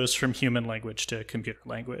that goes from human language to computer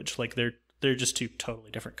language. Like they're just two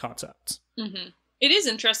totally different concepts. Mm-hmm. It is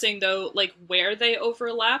interesting though, like where they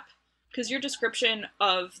overlap, because your description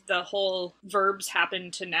of the whole verbs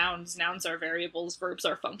happen to nouns, nouns are variables, verbs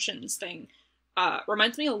are functions thing,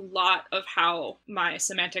 reminds me a lot of how my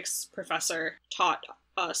semantics professor taught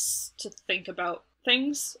us to think about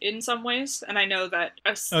things in some ways. And I know that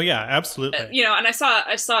oh yeah, absolutely. You know, and I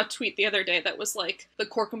saw a tweet the other day that was like, the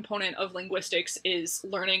core component of linguistics is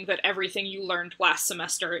learning that everything you learned last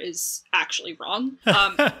semester is actually wrong,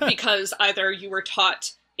 because either you were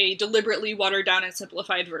taught a deliberately watered down and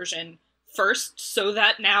simplified version first so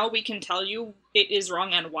that now we can tell you it is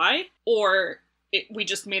wrong and why, or we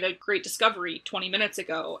just made a great discovery 20 minutes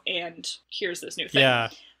ago and here's this new thing. Yeah.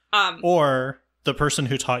 Or the person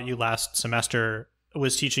who taught you last semester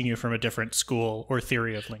was teaching you from a different school or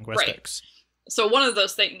theory of linguistics. Right. So one of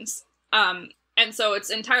those things. And so it's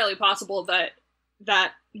entirely possible that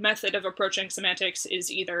that method of approaching semantics is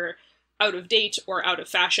either out of date or out of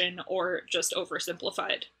fashion or just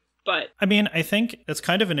oversimplified. But I mean, I think it's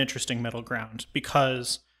kind of an interesting middle ground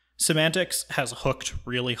because semantics has hooked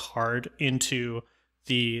really hard into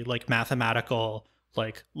the like mathematical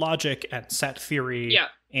like logic and set theory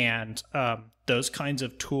and those kinds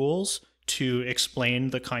of tools to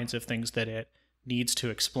explain the kinds of things that it needs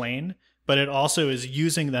to explain, but it also is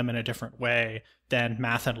using them in a different way than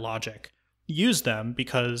math and logic use them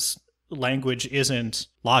because language isn't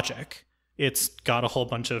logic. It's got a whole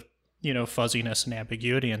bunch of, you know, fuzziness and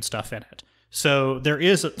ambiguity and stuff in it. So there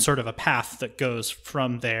is sort of a path that goes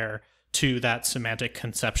from there to that semantic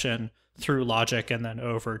conception through logic and then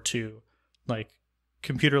over to like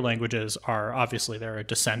computer languages are obviously they're a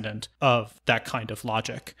descendant of that kind of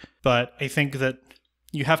logic. But I think that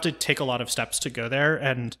you have to take a lot of steps to go there.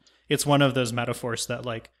 And it's one of those metaphors that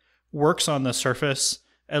like works on the surface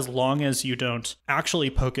as long as you don't actually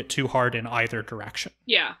poke it too hard in either direction.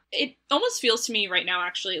 Yeah, it almost feels to me right now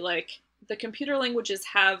actually like the computer languages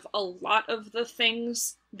have a lot of the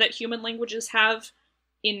things that human languages have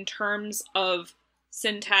in terms of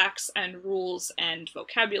syntax and rules and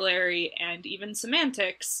vocabulary and even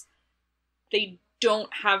semantics. They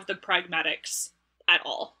don't have the pragmatics at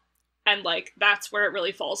all. And like that's where it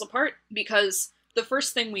really falls apart, because the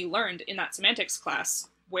first thing we learned in that semantics class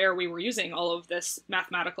where we were using all of this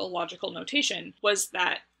mathematical logical notation was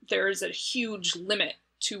that there is a huge limit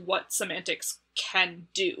to what semantics can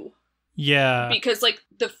do. Yeah. Because like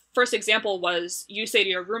the first example was you say to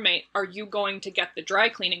your roommate, "Are you going to get the dry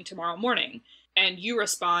cleaning tomorrow morning?" And you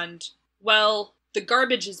respond, "Well, the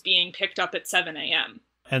garbage is being picked up at 7 a.m.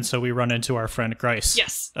 And so we run into our friend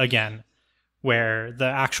Grice again, where the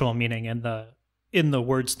actual meaning in the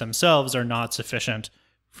words themselves are not sufficient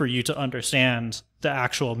for you to understand the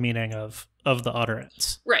actual meaning of the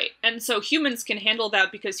utterance. Right. And so humans can handle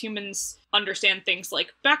that because humans understand things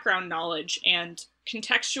like background knowledge and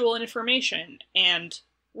contextual information and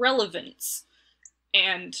relevance.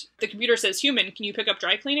 And the computer says, "Human, can you pick up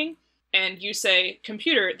dry cleaning?" And you say,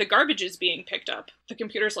 "Computer, the garbage is being picked up." The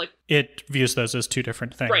computer's like... It views those as two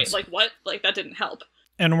different things. Right, like what? Like that didn't help.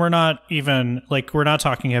 And we're not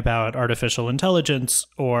talking about artificial intelligence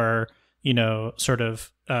or, you know, sort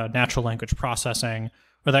of natural language processing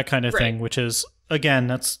or that kind of thing, which is, again,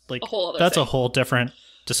 that's like, a whole different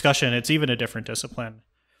discussion. It's even a different discipline.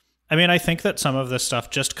 I mean, I think that some of this stuff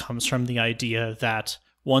just comes from the idea that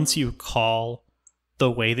once you call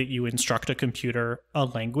the way that you instruct a computer a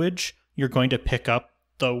language, you're going to pick up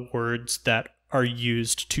the words that are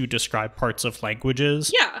used to describe parts of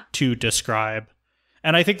languages to describe.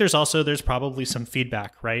 And I think there's probably some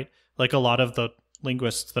feedback, right? Like a lot of the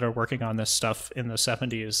linguists that are working on this stuff in the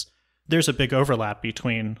 70s, there's a big overlap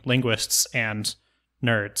between linguists and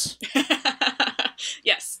nerds.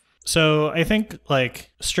 Yes. So I think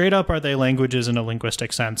like straight up, are they languages in a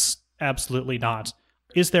linguistic sense? Absolutely not.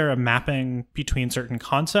 Is there a mapping between certain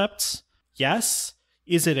concepts? Yes.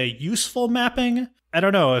 Is it a useful mapping? I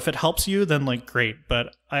don't know. If it helps you, then like great.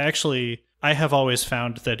 But I have always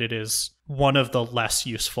found that it is one of the less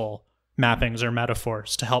useful mappings or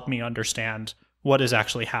metaphors to help me understand what is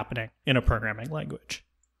actually happening in a programming language.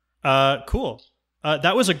 Cool.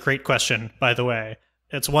 That was a great question, by the way.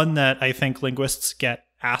 It's one that I think linguists get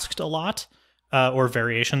asked a lot, or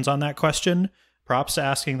variations on that question. Props to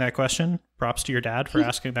asking that question. Props to your dad for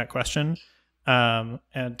asking that question. And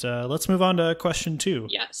let's move on to question 2.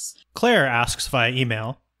 Yes. Claire asks via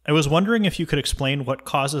email, "I was wondering if you could explain what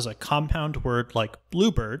causes a compound word like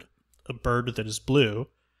bluebird, a bird that is blue,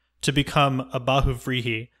 to become a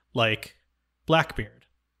bahuvrihi, like Blackbeard.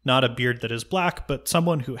 Not a beard that is black, but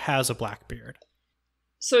someone who has a black beard.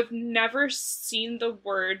 So I've never seen the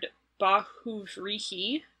word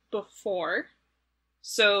bahuvrihi before.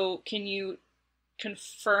 So can you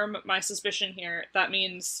confirm my suspicion here? That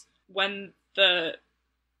means when the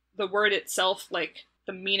word itself, like,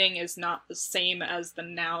 the meaning is not the same as the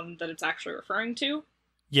noun that it's actually referring to?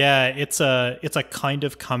 Yeah, it's a kind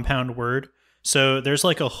of compound word. So there's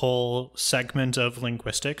like a whole segment of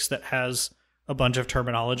linguistics that has a bunch of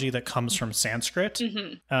terminology that comes from Sanskrit.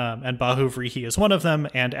 Mm-hmm. And bahuvrihi is one of them.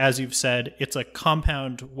 And as you've said, it's a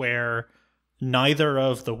compound where neither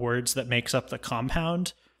of the words that makes up the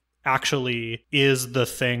compound actually is the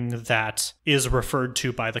thing that is referred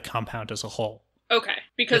to by the compound as a whole. Okay,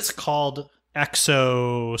 because it's called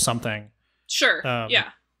exo something. Sure, yeah.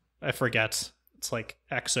 I forget. It's like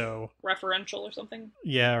exo... referential or something?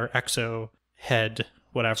 Yeah, or exo head,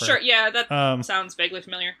 whatever. Sure, yeah, that sounds vaguely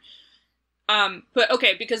familiar. But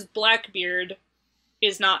okay, because Blackbeard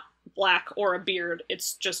is not black or a beard,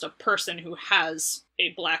 it's just a person who has a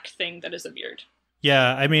black thing that is a beard.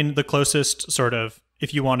 Yeah, I mean, the closest sort of,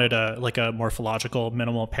 if you wanted a morphological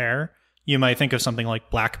minimal pair, you might think of something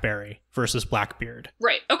like blackberry versus Blackbeard.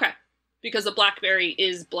 Right, okay. Because a blackberry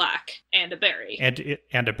is black and a berry.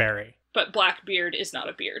 And a berry. But Blackbeard is not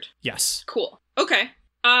a beard. Yes. Cool. Okay.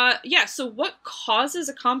 Yeah, so what causes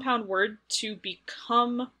a compound word to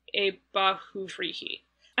become a bahuvrihi?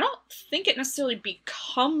 I don't think it necessarily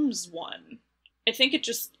becomes one. I think it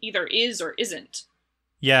just either is or isn't.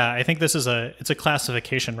 Yeah, I think this is it's a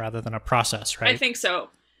classification rather than a process, right? I think so.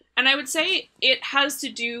 And I would say it has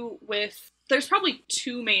to do with, there's probably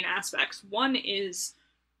two main aspects. One is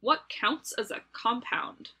what counts as a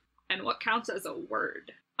compound and what counts as a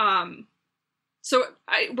word. So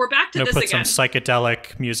we're back to this again. Put some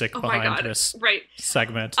psychedelic music behind this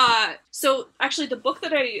segment. So actually the book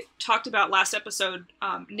that I talked about last episode,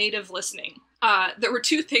 Native Listening, there were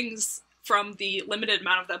two things from the limited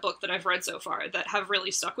amount of that book that I've read so far that have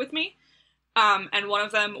really stuck with me. And one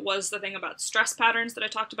of them was the thing about stress patterns that I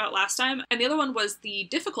talked about last time. And the other one was the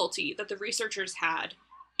difficulty that the researchers had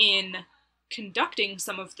in conducting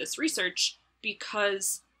some of this research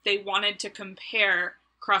because they wanted to compare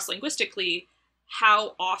cross-linguistically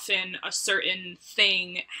how often a certain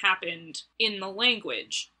thing happened in the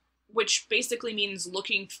language, which basically means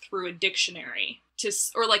looking through a dictionary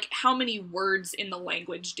or like how many words in the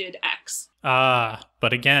language did X.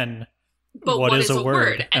 But again, but what is a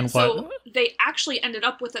word? And so what... they actually ended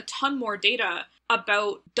up with a ton more data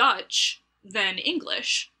about Dutch than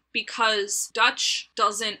English because Dutch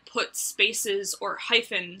doesn't put spaces or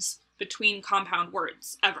hyphens between compound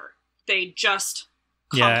words ever. They just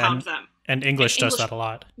compound them. And English does that a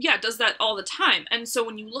lot. Yeah, it does that all the time. And so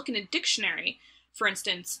when you look in a dictionary, for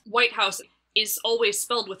instance, White House is always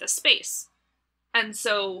spelled with a space. And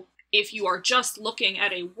so if you are just looking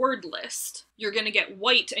at a word list, you're going to get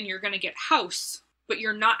white and you're going to get house, but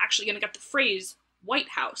you're not actually going to get the phrase White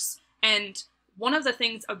House. And one of the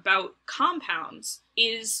things about compounds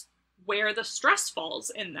is where the stress falls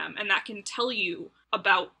in them, and that can tell you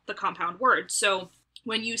about the compound word. So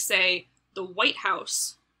when you say the White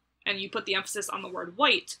House, and you put the emphasis on the word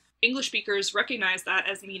white, English speakers recognize that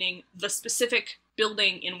as meaning the specific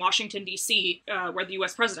building in Washington, D.C., where the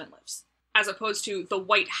U.S. president lives, as opposed to the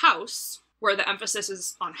White House, where the emphasis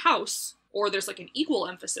is on house, or there's like an equal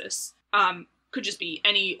emphasis, could just be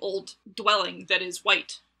any old dwelling that is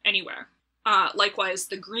white anywhere. Likewise,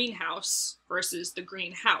 the greenhouse versus the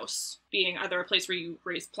greenhouse being either a place where you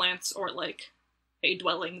raise plants or like a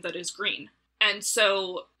dwelling that is green. And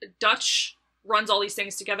so Dutch runs all these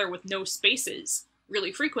things together with no spaces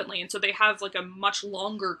really frequently, and so they have like a much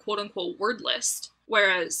longer quote-unquote word list,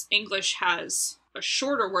 whereas English has a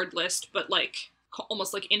shorter word list, but like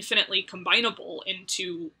almost like infinitely combinable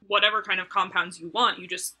into whatever kind of compounds you want.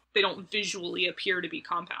 They don't visually appear to be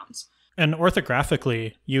compounds. And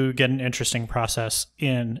orthographically, you get an interesting process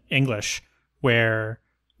in English where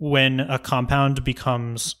when a compound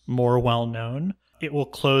becomes more well-known, it will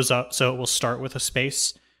close up, so it will start with a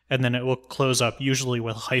space, and then it will close up usually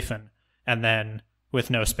with a hyphen, and then with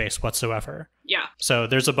no space whatsoever. Yeah. So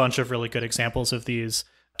there's a bunch of really good examples of these.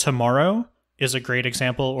 Tomorrow is a great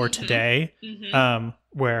example, or today,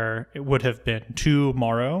 where it would have been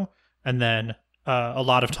tomorrow, and then a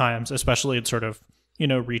lot of times, especially in sort of,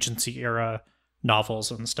 Regency era novels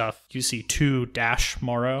and stuff, you see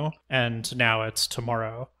to-morrow, and now it's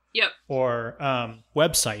tomorrow. Yep. Or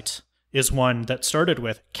website is one that started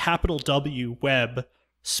with capital W web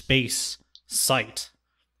space site,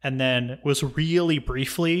 and then was really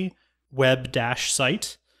briefly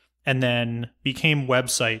web-site, and then became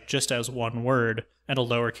website just as one word and a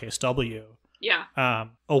lowercase w. Yeah.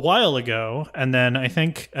 A while ago, and then I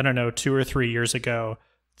think, I don't know, 2 or 3 years ago,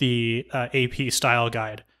 the AP Style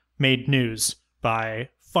Guide made news by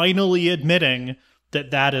finally admitting that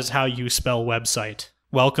that is how you spell website.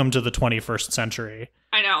 Welcome to the 21st century.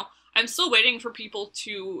 I know. I'm still waiting for people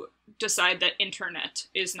to decide that internet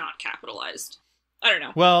is not capitalized. I don't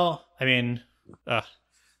know. Well, I mean,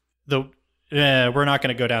 we're not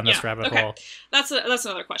going to go down this rabbit hole. That's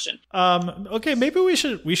another question. Okay, maybe we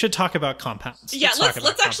should talk about compounds. Yeah,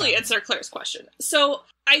 let's actually answer Claire's question. So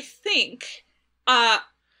I think,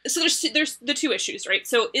 so there's the two issues, right?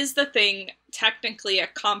 So is the thing technically a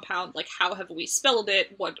compound? Like, how have we spelled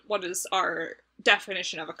it? What is our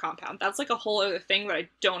definition of a compound? That's like a whole other thing that I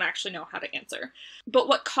don't actually know how to answer. But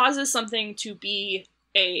what causes something to be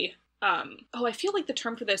a I feel like the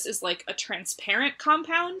term for this is like a transparent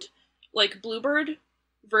compound, like bluebird,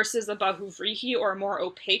 versus a bahuvrihi, or a more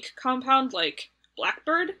opaque compound like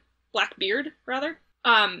Blackbeard rather,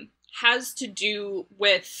 has to do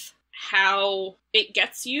with how it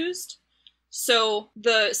gets used. So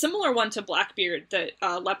the similar one to Blackbeard that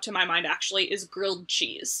leapt to my mind actually is grilled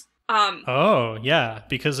cheese. Oh, yeah,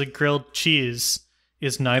 because a grilled cheese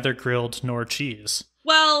is neither grilled nor cheese.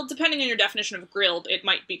 Well, depending on your definition of grilled, it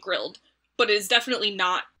might be grilled, but it is definitely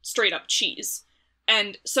not straight up cheese.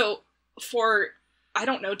 And so I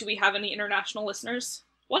don't know, do we have any international listeners?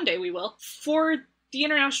 One day we will. For the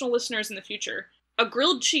international listeners in the future, a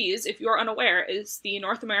grilled cheese, if you're unaware, is the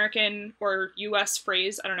North American or US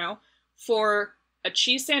phrase, I don't know, for a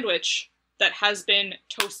cheese sandwich that has been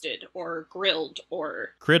toasted or grilled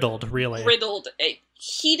or... Griddled, really. Griddled,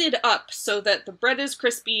 heated up so that the bread is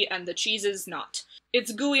crispy and the cheese is not.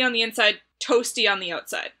 It's gooey on the inside, toasty on the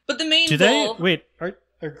outside. But the main goal... Wait,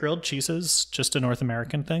 are grilled cheeses just a North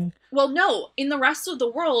American thing? Well, no. In the rest of the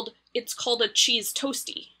world, it's called a cheese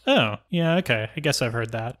toasty. Oh, yeah, okay. I guess I've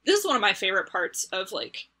heard that. This is one of my favorite parts of,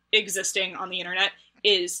 like, existing on the internet,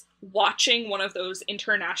 is watching one of those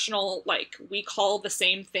international, like, we call the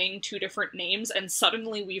same thing 2 different names, and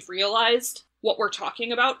suddenly we've realized what we're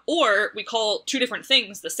talking about. Or we call 2 different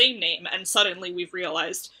things the same name, and suddenly we've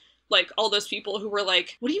realized... Like, all those people who were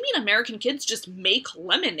like, what do you mean American kids just make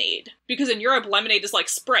lemonade? Because in Europe, lemonade is like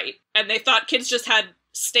Sprite. And they thought kids just had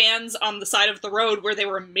stands on the side of the road where they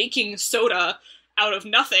were making soda out of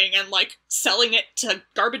nothing and, like, selling it to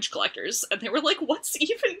garbage collectors. And they were like, what's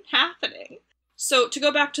even happening? So, to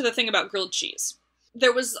go back to the thing about grilled cheese.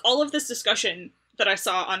 There was all of this discussion that I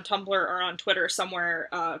saw on Tumblr or on Twitter somewhere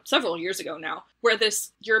several years ago now, where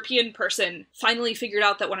this European person finally figured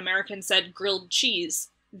out that when Americans said grilled cheese,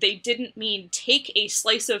 they didn't mean take a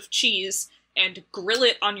slice of cheese and grill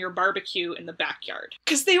it on your barbecue in the backyard.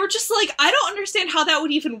 Because they were just like, I don't understand how that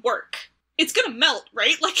would even work. It's gonna melt,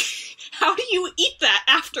 right? Like, how do you eat that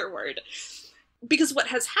afterward? Because what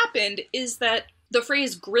has happened is that the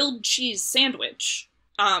phrase grilled cheese sandwich,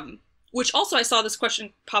 which also I saw this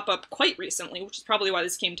question pop up quite recently, which is probably why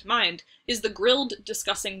this came to mind, is the grilled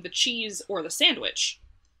discussing the cheese or the sandwich.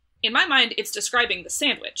 In my mind, it's describing the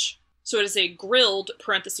sandwich. So it is a grilled,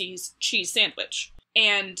 parentheses, cheese sandwich.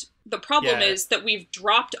 And the problem is that we've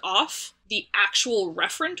dropped off the actual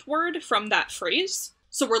referent word from that phrase.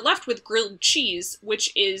 So we're left with grilled cheese,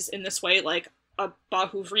 which is, in this way, like a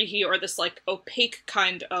bahuvrihi, or this, like, opaque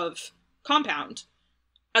kind of compound,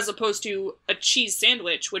 as opposed to a cheese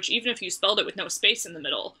sandwich, which, even if you spelled it with no space in the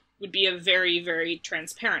middle, would be a very, very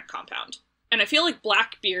transparent compound. And I feel like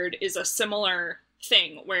Blackbeard is a similar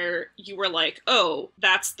thing where you were like, oh,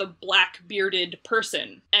 that's the black-bearded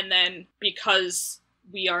person. And then because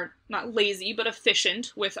we are not lazy but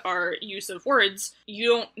efficient with our use of words, you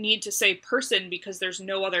don't need to say person because there's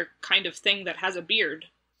no other kind of thing that has a beard,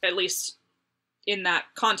 at least in that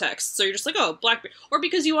context. So you're just like, oh, Blackbeard. Or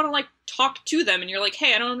because you want to, like, talk to them and you're like,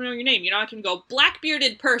 hey, I don't know your name. You know, I can go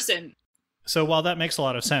black-bearded person. So while that makes a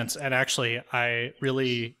lot of sense, and actually I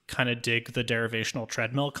really kind of dig the derivational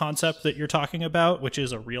treadmill concept that you're talking about, which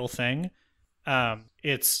is a real thing.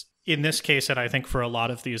 It's, in this case, and I think for a lot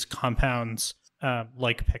of these compounds,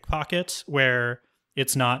 like pickpocket, where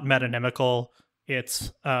it's not metonymical,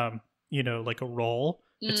 it's, like a role.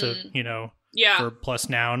 It's a, verb plus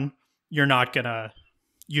noun. You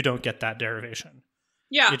don't get that derivation.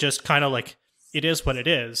 Yeah. It just kind of like, it is what it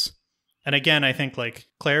is. And again, I think, like,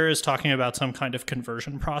 Claire is talking about some kind of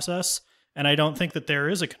conversion process, and I don't think that there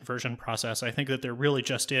is a conversion process. I think that there really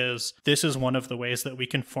just is. This is one of the ways that we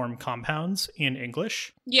can form compounds in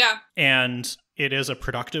English. Yeah. And it is a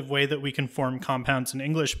productive way that we can form compounds in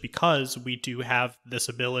English because we do have this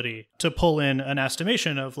ability to pull in an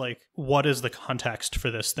estimation of like, what is the context for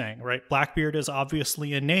this thing, right? Blackbeard is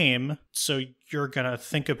obviously a name, so you're gonna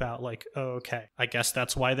think about like, oh, okay, I guess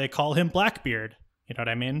that's why they call him Blackbeard. You know what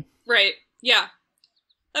I mean? Right. Yeah.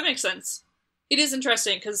 That makes sense. It is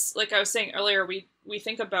interesting because, like I was saying earlier, we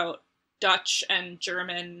think about Dutch and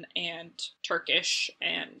German and Turkish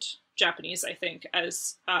and Japanese, I think,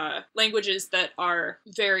 as languages that are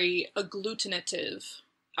very agglutinative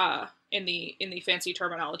in the fancy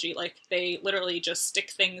terminology. Like, they literally just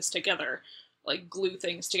stick things together, like glue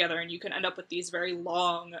things together, and you can end up with these very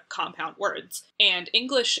long compound words. And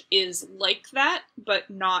English is like that, but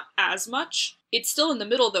not as much. It's still in the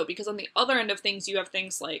middle, though, because on the other end of things, you have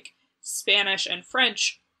things like Spanish and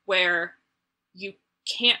French, where you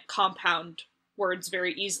can't compound words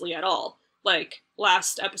very easily at all. Like,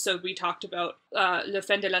 last episode we talked about le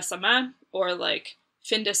fin de la semaine, or like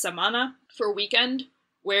fin de semana for weekend,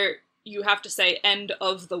 where you have to say end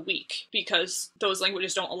of the week, because those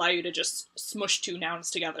languages don't allow you to just smush two nouns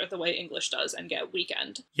together the way English does and get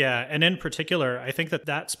weekend. Yeah, and in particular, I think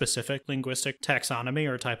that specific linguistic taxonomy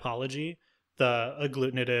or typology, the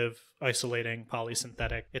agglutinative, isolating,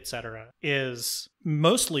 polysynthetic, etc., is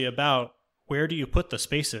mostly about where do you put the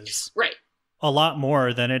spaces. Right. A lot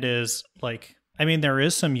more than it is like, I mean, there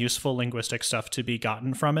is some useful linguistic stuff to be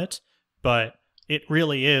gotten from it, but it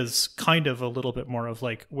really is kind of a little bit more of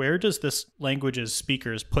like, where does this language's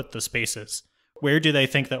speakers put the spaces? Where do they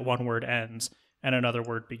think that one word ends and another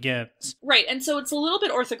word begins? Right, and so it's a little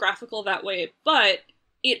bit orthographical that way, but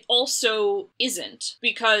it also isn't,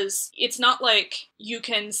 because it's not like you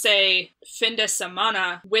can say fin de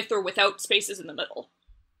semana with or without spaces in the middle.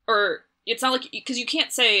 Or it's not like, because you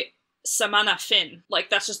can't say semana fin,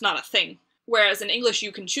 like that's just not a thing. Whereas in English,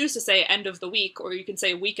 you can choose to say end of the week, or you can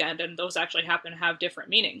say weekend, and those actually happen to have different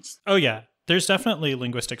meanings. Oh yeah, there's definitely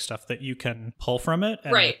linguistic stuff that you can pull from it.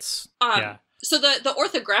 And right. Yeah. So the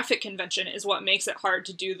orthographic convention is what makes it hard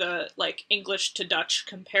to do the like English to Dutch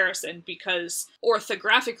comparison, because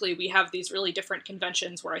orthographically we have these really different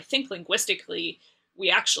conventions where I think linguistically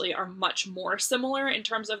we actually are much more similar in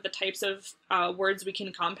terms of the types of words we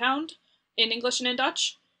can compound in English and in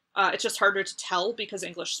Dutch. It's just harder to tell because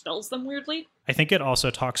English spells them weirdly. I think it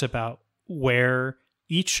also talks about where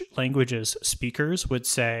each language's speakers would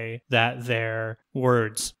say that their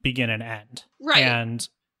words begin and end. Right. And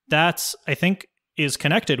that's, I think, is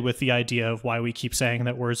connected with the idea of why we keep saying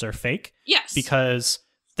that words are fake. Yes. Because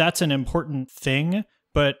that's an important thing,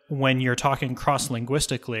 but when you're talking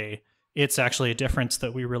cross-linguistically, it's actually a difference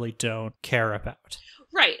that we really don't care about.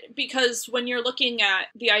 Right, because when you're looking at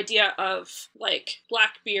the idea of, like,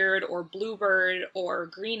 Blackbeard or bluebird or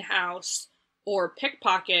greenhouse or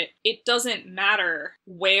pickpocket, it doesn't matter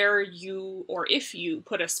where you or if you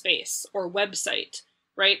put a space or website,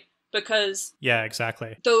 right? Because yeah,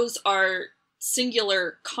 exactly. Those are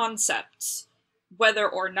singular concepts, whether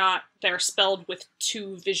or not they're spelled with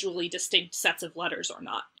two visually distinct sets of letters or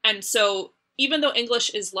not. And so even though English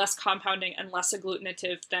is less compounding and less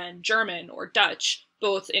agglutinative than German or Dutch,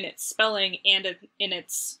 both in its spelling and in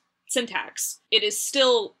its syntax, it is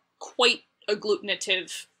still quite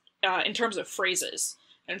agglutinative in terms of phrases.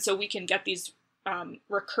 And so we can get these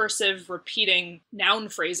recursive, repeating noun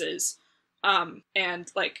phrases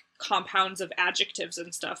and like compounds of adjectives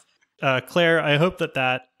and stuff. Claire, I hope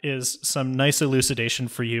that is some nice elucidation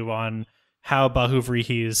for you on how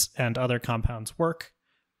bahuvrihis and other compounds work.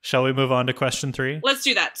 Shall we move on to question 3? Let's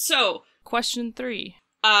do that. So, question 3.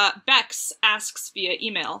 Bex asks via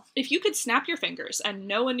email, if you could snap your fingers and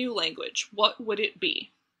know a new language, what would it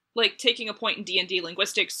be? Like taking a point in D&D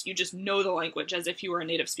linguistics, you just know the language as if you were a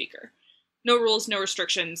native speaker. No rules, no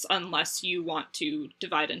restrictions, unless you want to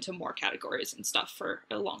divide into more categories and stuff for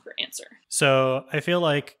a longer answer. So I feel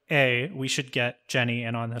like A, we should get Jenny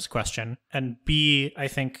in on this question, and B, I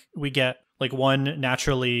think we get like one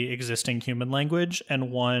naturally existing human language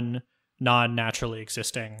and one non-naturally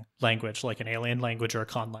existing language, like an alien language or a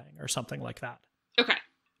conlang or something like that. Okay.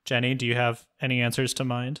 Jenny, do you have any answers to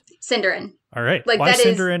mind? Sindarin. All right. Like, why that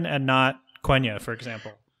Sindarin and not Quenya, for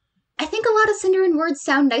example? I think a lot of Sindarin words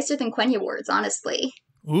sound nicer than Quenya words, honestly.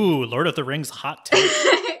 Ooh, Lord of the Rings hot take.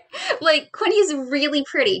 Like, Quenya is really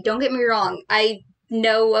pretty, don't get me wrong. I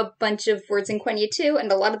know a bunch of words in Quenya too,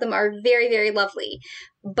 and a lot of them are very, very lovely.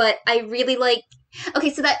 But I really like...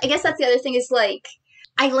 Okay, so I guess that's the other thing is, like,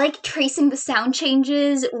 I like tracing the sound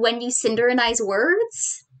changes when you Sindarinize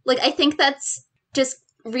words. Like, I think that's just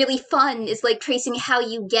really fun, is like tracing how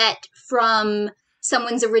you get from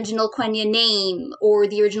someone's original Quenya name or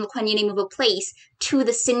the original Quenya name of a place to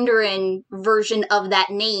the Sindarin version of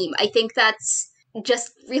that name. I think that's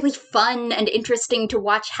just really fun and interesting to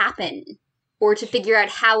watch happen. Or to figure out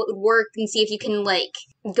how it would work and see if you can, like,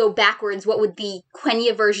 go backwards. What would the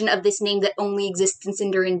Quenya version of this name that only exists in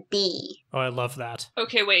Sindarin be? Oh, I love that.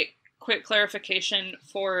 Okay, wait. Quick clarification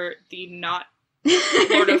for the not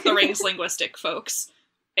Lord of the Rings linguistic folks,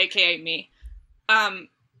 aka me.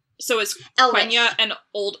 So is Elvish. Quenya an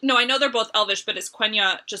old... No, I know they're both Elvish, but is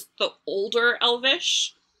Quenya just the older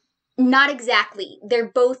Elvish? Not exactly. They're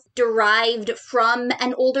both derived from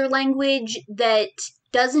an older language that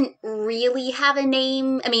doesn't really have a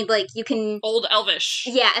name. I mean, like, you can... Old Elvish.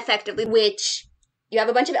 Yeah, effectively, which... You have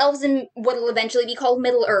a bunch of elves in what will eventually be called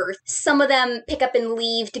Middle Earth. Some of them pick up and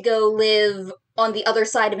leave to go live on the other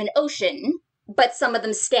side of an ocean, but some of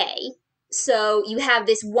them stay. So you have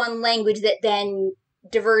this one language that then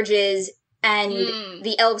diverges, and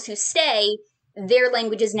the elves who stay, their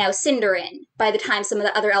language is now Sindarin by the time some of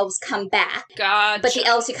the other elves come back. Gotcha. But the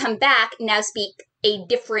elves who come back now speak a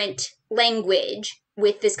different language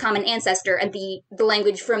with this common ancestor, and the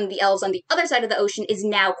language from the elves on the other side of the ocean is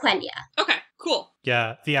now Quenya. Okay, cool.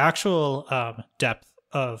 Yeah, the actual depth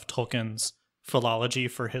of Tolkien's philology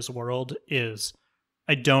for his world is,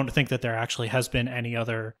 I don't think that there actually has been any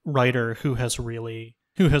other writer who has really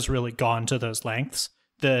gone to those lengths.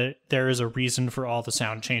 There is a reason for all the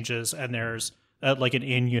sound changes, and there's like an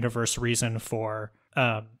in-universe reason for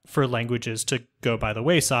languages to go by the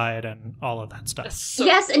wayside and all of that stuff. So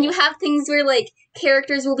yes, cool. And you have things where, like,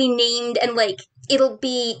 characters will be named and, like, it'll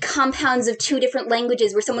be compounds of two different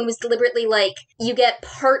languages where someone was deliberately like, you get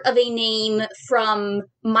part of a name from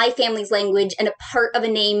my family's language and a part of a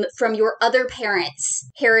name from your other parents'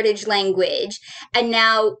 heritage language. And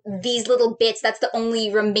now these little bits, that's the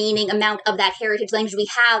only remaining amount of that heritage language we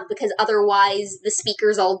have, because otherwise the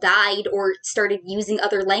speakers all died or started using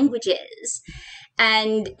other languages.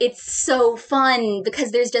 And it's so fun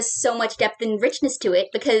because there's just so much depth and richness to it,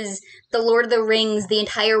 because the Lord of the Rings, the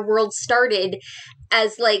entire world started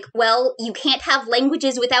as like, well, you can't have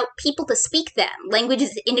languages without people to speak them. Language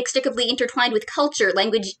is inextricably intertwined with culture.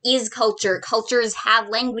 Language is culture. Cultures have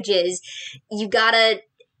languages. You gotta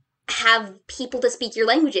have people to speak your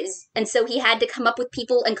languages. And so he had to come up with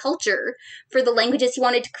people and culture for the languages he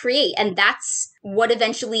wanted to create. And that's what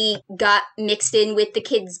eventually got mixed in with the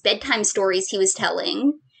kids' bedtime stories he was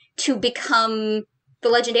telling to become the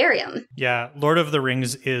Legendarium. Yeah, Lord of the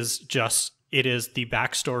Rings is just, it is the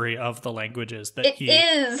backstory of the languages that he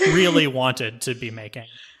really wanted to be making.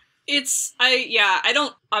 I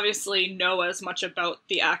don't obviously know as much about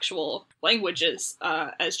the actual languages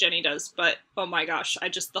as Jenny does, but oh my gosh,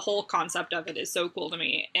 the whole concept of it is so cool to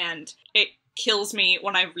me, and it kills me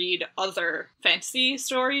when I read other fantasy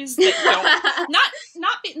stories that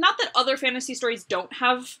don't, not that other fantasy stories don't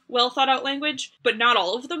have well thought out language, but not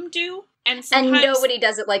all of them do. And nobody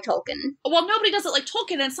does it like Tolkien. Well, nobody does it like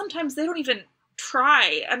Tolkien, and sometimes they don't even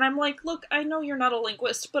try. And I'm like, look, I know you're not a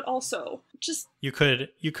linguist, but also just you could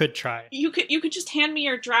try. You could just hand me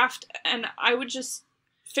your draft, and I would just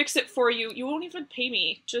fix it for you. You won't even pay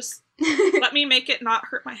me. Just let me make it not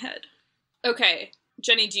hurt my head. Okay,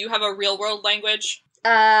 Jenny, do you have a real world language?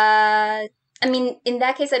 I mean, in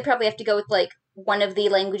that case, I'd probably have to go with like one of the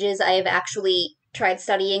languages I have actually tried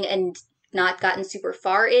studying and not gotten super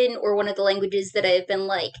far in, or one of the languages that I've been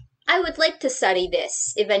like, I would like to study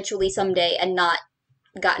this eventually someday and not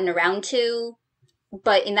gotten around to.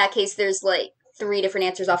 But in that case, there's like 3 different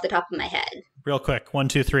answers off the top of my head. Real quick, 1,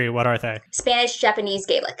 2, 3, what are they? Spanish, Japanese,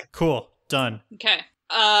 Gaelic. Cool, done. Okay.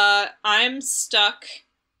 I'm stuck,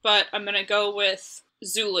 but I'm gonna go with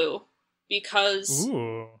Zulu, because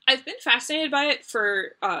I've been fascinated by it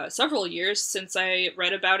for several years since I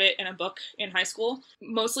read about it in a book in high school,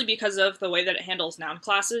 mostly because of the way that it handles noun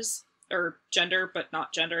classes, or gender, but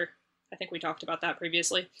not gender. I think we talked about that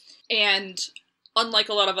previously. And unlike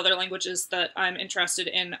a lot of other languages that I'm interested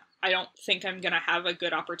in, I don't think I'm going to have a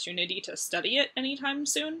good opportunity to study it anytime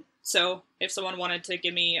soon. So if someone wanted to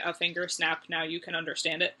give me a finger snap, now you can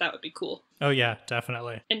understand it, that would be cool. Oh yeah,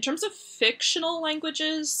 definitely. In terms of fictional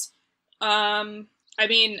languages, I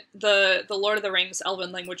mean, the Lord of the Rings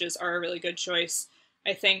Elven languages are a really good choice,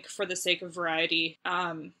 I think, for the sake of variety.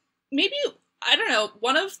 Maybe, I don't know,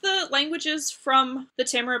 one of the languages from the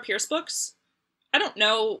Tamara Pierce books. I don't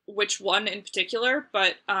know which one in particular,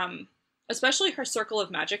 but especially her Circle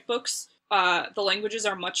of Magic books, the languages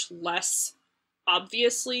are much less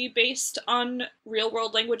obviously based on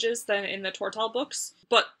real-world languages than in the Tortall books,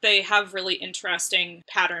 but they have really interesting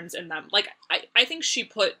patterns in them. Like, I think she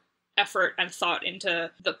put effort and thought into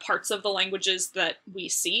the parts of the languages that we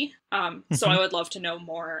see, so I would love to know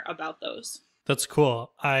more about those. That's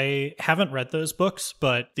cool. I haven't read those books,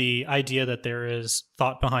 but the idea that there is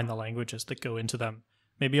thought behind the languages that go into them,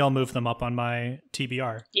 maybe I'll move them up on my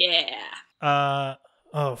TBR. Yeah.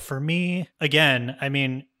 For me, again, I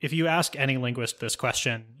mean, if you ask any linguist this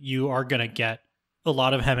question, you are going to get a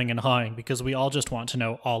lot of hemming and hawing because we all just want to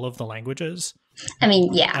know all of the languages. I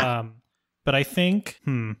mean, yeah. But I think,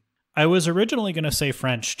 I was originally going to say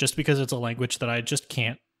French just because it's a language that I just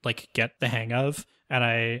can't get the hang of and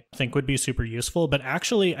I think would be super useful. But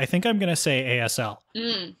actually, I think I'm going to say ASL.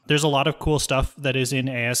 There's a lot of cool stuff that is in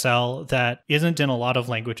ASL that isn't in a lot of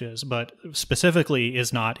languages, but specifically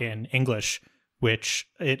is not in English, which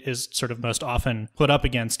it is sort of most often put up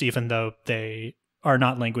against, even though they are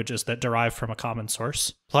not languages that derive from a common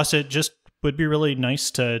source. Plus, it just would be really nice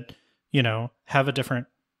to, have a different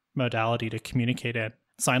modality to communicate in.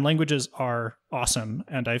 Sign languages are awesome,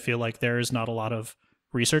 and I feel like there is not a lot of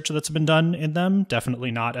research that's been done in them,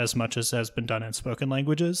 definitely not as much as has been done in spoken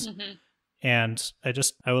languages. And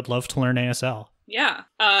I would love to learn ASL. Yeah.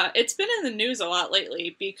 It's been in the news a lot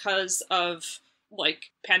lately because of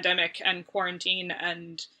pandemic and quarantine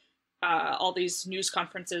and all these news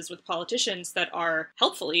conferences with politicians that are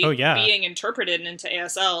helpfully being interpreted into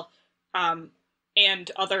ASL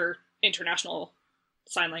and other international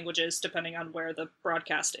sign languages, depending on where the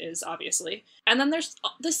broadcast is, obviously. And then there's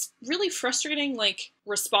this really frustrating,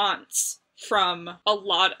 response from a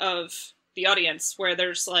lot of the audience where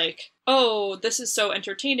there's oh, this is so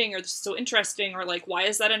entertaining, or this is so interesting, or why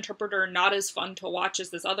is that interpreter not as fun to watch as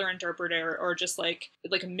this other interpreter, or just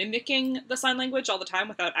mimicking the sign language all the time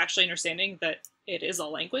without actually understanding that it is a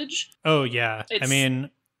language. Oh, yeah. I mean,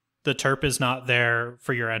 the terp is not there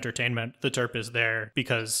for your entertainment. The terp is there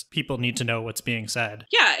because people need to know what's being said.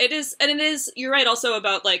 Yeah, it is. And it is, you're right also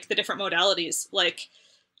about the different modalities.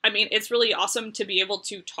 I mean, it's really awesome to be able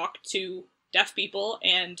to talk to deaf people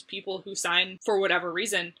and people who sign for whatever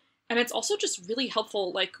reason. And it's also just really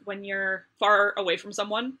helpful, when you're far away from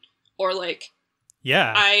someone or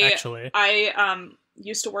yeah, actually. I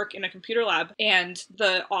used to work in a computer lab, and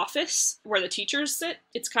the office where the teachers sit,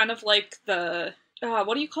 it's kind of like the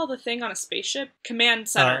what do you call the thing on a spaceship? Command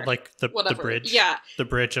center. The bridge. Yeah. The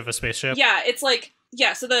bridge of a spaceship. Yeah, it's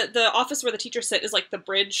so the office where the teachers sit is the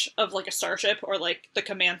bridge of a starship, or the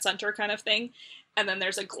command center kind of thing. And then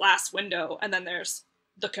there's a glass window, and then there's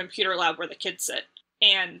the computer lab where the kids sit.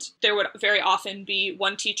 And there would very often be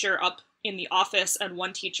one teacher up in the office and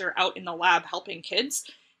one teacher out in the lab helping kids.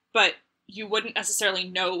 But you wouldn't necessarily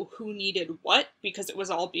know who needed what because it was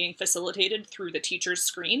all being facilitated through the teacher's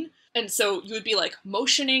screen. And so you would be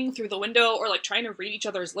motioning through the window or trying to read each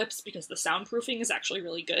other's lips because the soundproofing is actually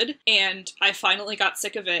really good. And I finally got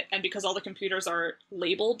sick of it. And because all the computers are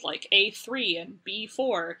labeled A3 and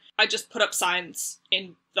B4, I just put up signs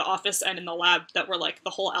in the office and in the lab that were the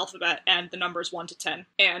whole alphabet and the numbers 1 to 10.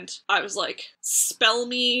 And I was spell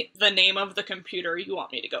me the name of the computer you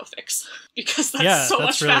want me to go fix because that's so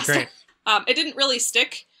much really faster. Great. It didn't really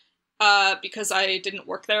stick because I didn't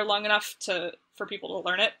work there long enough for people to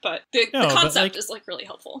learn it, but the concept is really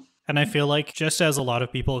helpful. And I feel just as a lot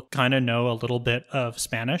of people kind of know a little bit of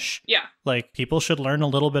Spanish, people should learn a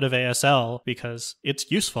little bit of ASL because it's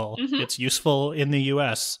useful. It's useful in the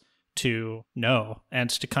US to know and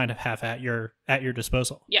to kind of have at your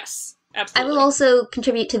disposal. Yes. Absolutely. I will also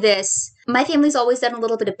contribute to this. My family's always done a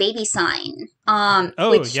little bit of baby sign,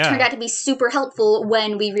 which turned out to be super helpful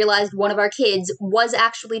when we realized one of our kids was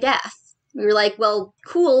actually deaf. We were well,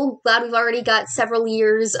 cool, glad we've already got several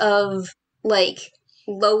years of,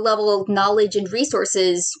 low-level knowledge and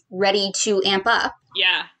resources ready to amp up.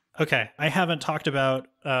 Yeah. Okay, I haven't talked about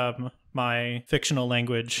my fictional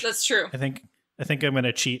language. That's true. I think I'm going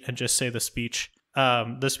to cheat and just say the speech.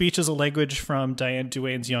 The speech is a language from Diane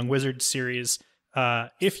Duane's Young Wizards series.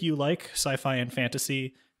 If you like sci-fi and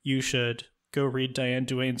fantasy, you should go read Diane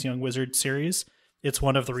Duane's Young Wizards series. It's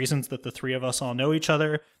one of the reasons that the three of us all know each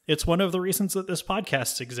other. It's one of the reasons that this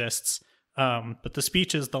podcast exists. But the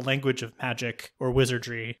speech is the language of magic or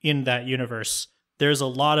wizardry in that universe. There's a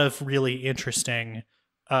lot of really interesting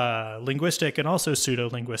linguistic and also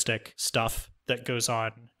pseudo-linguistic stuff that goes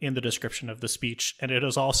on in the description of the speech. And it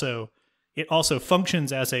also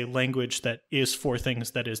functions as a language that is for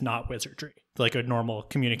things that is not wizardry, like a normal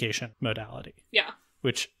communication modality. Yeah.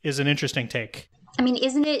 Which is an interesting take. I mean,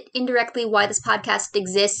 isn't it indirectly why this podcast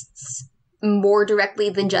exists more directly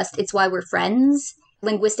than just it's why we're friends?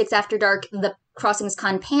 Linguistics After Dark, the Crossings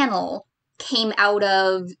Con panel, came out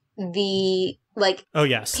of the,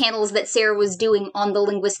 panels that Sarah was doing on the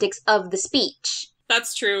linguistics of the speech.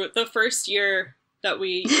 That's true. The first year that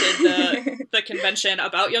we did the convention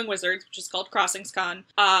about Young Wizards, which is called Crossings Con,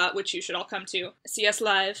 which you should all come to, see us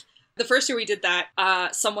live. The first year we did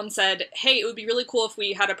that, someone said, hey, it would be really cool if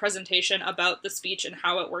we had a presentation about the speech and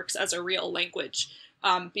how it works as a real language.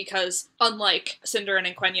 Because unlike Cinder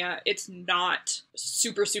and Quenya, it's not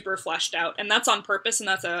super, super fleshed out. And that's on purpose, and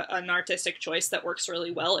that's an artistic choice that works really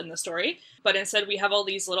well in the story. But instead we have all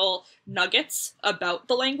these little nuggets about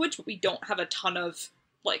the language, but we don't have a ton of,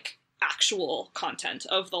 like, actual content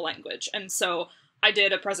of the language. And so I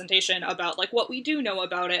did a presentation about, like, what we do know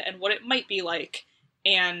about it and what it might be like.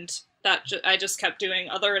 And that I just kept doing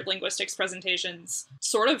other linguistics presentations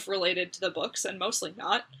sort of related to the books and mostly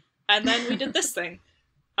not. And then we did this thing.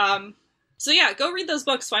 So yeah, go read those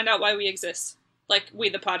books, find out why we exist. Like, we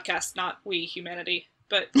the podcast, not we humanity.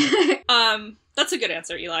 But that's a good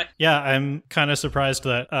answer, Eli. Yeah, I'm kind of surprised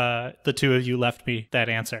that the two of you left me that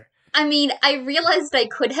answer. I mean, I realized I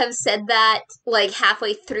could have said that, like,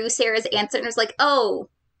 halfway through Sarah's answer, and I was like, oh,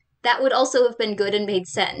 that would also have been good and made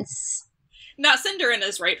sense. Not Cinderin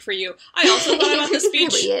is right for you. I also thought about the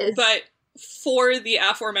speech, really but for the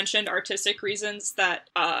aforementioned artistic reasons that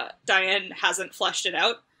Diane hasn't fleshed it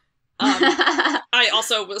out, I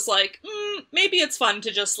also was like, maybe it's fun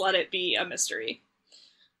to just let it be a mystery.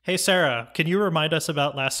 Hey, Sarah, can you remind us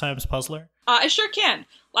about last time's puzzler? I sure can.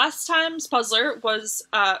 Last time's puzzler was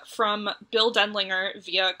from Bill Denlinger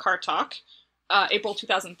via Car Talk, April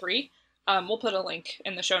 2003. We'll put a link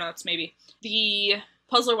in the show notes, maybe. The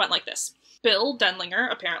puzzler went like this. Bill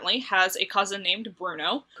Denlinger, apparently, has a cousin named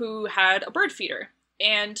Bruno who had a bird feeder.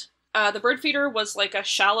 And the bird feeder was like a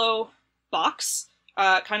shallow box,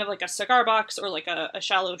 kind of like a cigar box or like a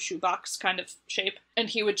shallow shoebox kind of shape. And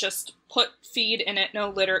he would just put feed in it, no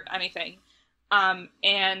litter, anything.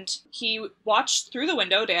 And he watched through the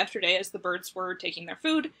window day after day as the birds were taking their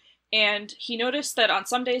food. And he noticed that on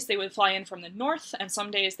some days they would fly in from the north, and some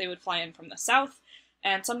days they would fly in from the south,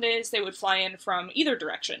 and some days they would fly in from either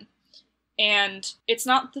direction. And it's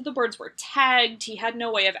not that the birds were tagged, he had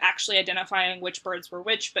no way of actually identifying which birds were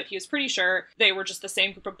which, but he was pretty sure they were just the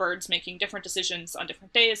same group of birds making different decisions on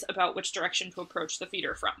different days about which direction to approach the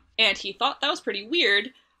feeder from. And he thought that was pretty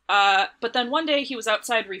weird, but then one day he was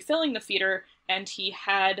outside refilling the feeder, and he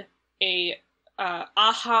had a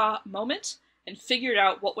aha moment, and figured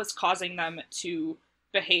out what was causing them to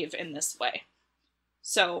behave in this way.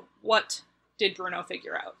 So, what did Bruno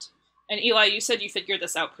figure out? And Eli, you said you figured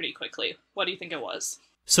this out pretty quickly. What do you think it was?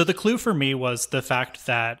 So the clue for me was the fact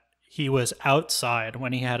that he was outside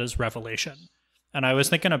when he had his revelation. And I was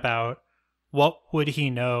thinking about what would he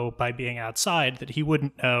know by being outside that he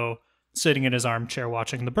wouldn't know sitting in his armchair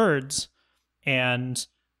watching the birds. And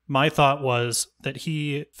my thought was that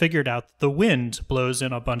he figured out that the wind blows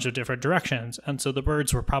in a bunch of different directions. And so the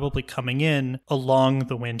birds were probably coming in along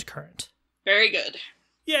the wind current. Very good.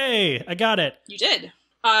 Yay! I got it. You did.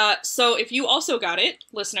 So if you also got it,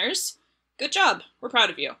 listeners, good job. We're proud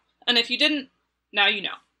of you. And if you didn't, now you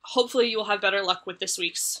know. Hopefully you will have better luck with this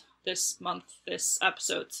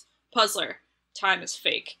episode's puzzler. Time is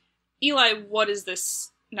fake. Eli, what is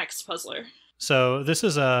this next puzzler? So this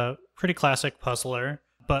is a pretty classic puzzler,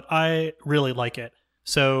 but I really like it.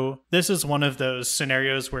 So this is one of those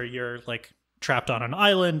scenarios where you're like trapped on an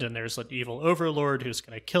island and there's an evil overlord who's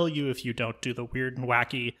going to kill you if you don't do the weird and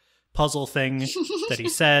wacky puzzle thing that he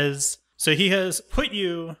says. So he has put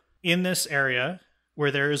you in this area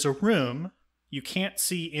where there is a room. You can't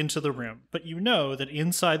see into the room, but you know that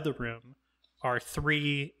inside the room are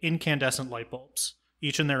 3 incandescent light bulbs,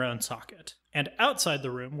 each in their own socket. And outside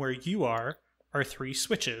the room where you are 3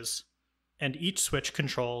 switches, and each switch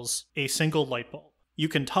controls a single light bulb. You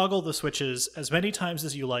can toggle the switches as many times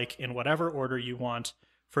as you like in whatever order you want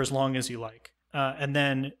for as long as you like. And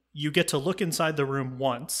then you get to look inside the room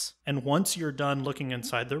once, and once you're done looking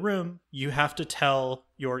inside the room, you have to tell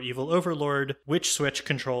your evil overlord which switch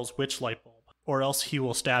controls which light bulb, or else he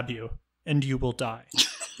will stab you, and you will die.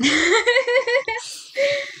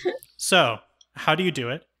 So, how do you do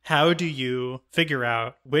it? How do you figure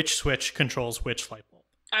out which switch controls which light bulb?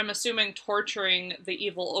 I'm assuming torturing the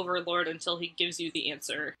evil overlord until he gives you the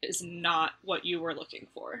answer is not what you were looking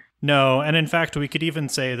for. No, and in fact, we could even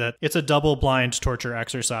say that it's a double-blind torture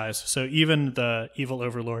exercise, so even the evil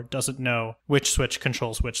overlord doesn't know which switch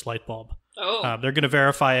controls which light bulb. Oh. They're going to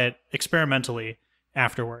verify it experimentally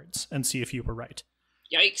afterwards and see if you were right.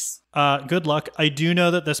 Yikes. Good luck. I do know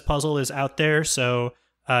that this puzzle is out there, so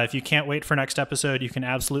if you can't wait for next episode, you can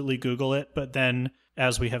absolutely Google it, but then,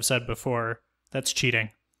 as we have said before, that's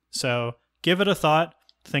cheating. So give it a thought,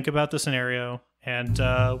 think about the scenario, and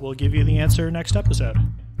we'll give you the answer next episode.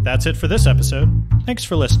 That's it for this episode. Thanks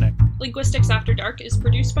for listening. Linguistics After Dark is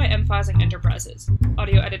produced by Emphasizing Enterprises.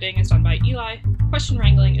 Audio editing is done by Eli. Question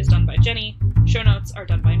wrangling is done by Jenny. Show notes are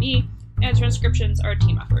done by me. and transcriptions are a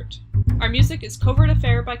team effort. Our music is Covert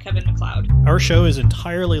Affair by Kevin MacLeod. Our show is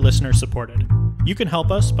entirely listener-supported. You can help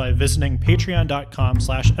us by visiting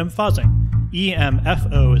patreon.com/emphozing,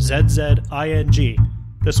 EMFOZZING.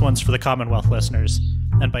 This one's for the Commonwealth listeners.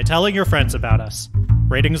 And by telling your friends about us.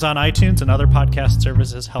 Ratings on iTunes and other podcast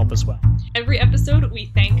services help as well. Every episode,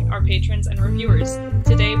 we thank our patrons and reviewers.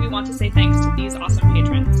 Today, we want to say thanks to these awesome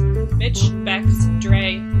patrons: Mitch, Bex,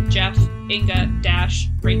 Dre, Jeff, Inga, Dash,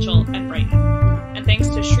 Rachel, and Brighton. And thanks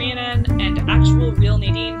to Shrienan and Actual Real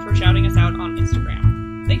Nadine for shouting us out on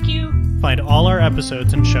Instagram. Thank you! Find all our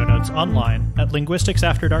episodes and show notes online at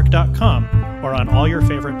linguisticsafterdark.com or on all your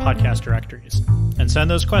favorite podcast directories. And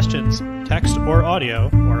send those questions, text or audio,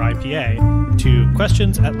 or IPA, to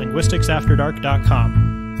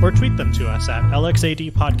questions@linguisticsafterdark.com or tweet them to us at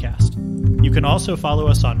LXAD Podcast. You can also follow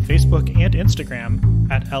us on Facebook and Instagram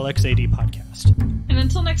at LXAD Podcast. And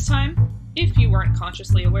until next time, if you weren't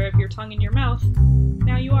consciously aware of your tongue in your mouth,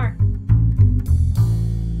 now you are.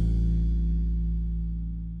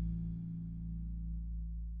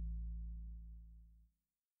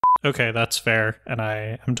 Okay, that's fair, and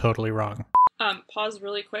I am totally wrong. Pause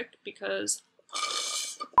really quick because...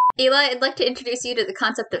 Eli, I'd like to introduce you to the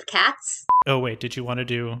concept of cats. Oh wait, did you want to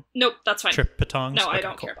do Nope, that's fine. trip batongs? No, I Okay,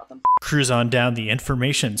 don't cool. care about them. Cruise on down the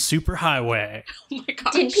information superhighway. Oh my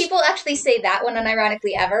gosh. Did people actually say that one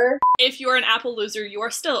unironically ever? If you're an Apple loser, you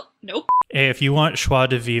are still... Nope. Hey, if you want Schwa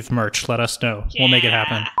de Vivre merch, let us know. We'll make it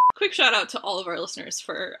happen. Quick shout out to all of our listeners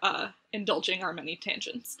for indulging our many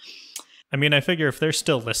tangents. I mean, I figure if they're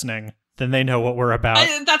still listening, then they know what we're about.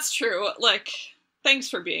 That's true. Like, thanks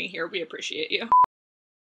for being here. We appreciate you.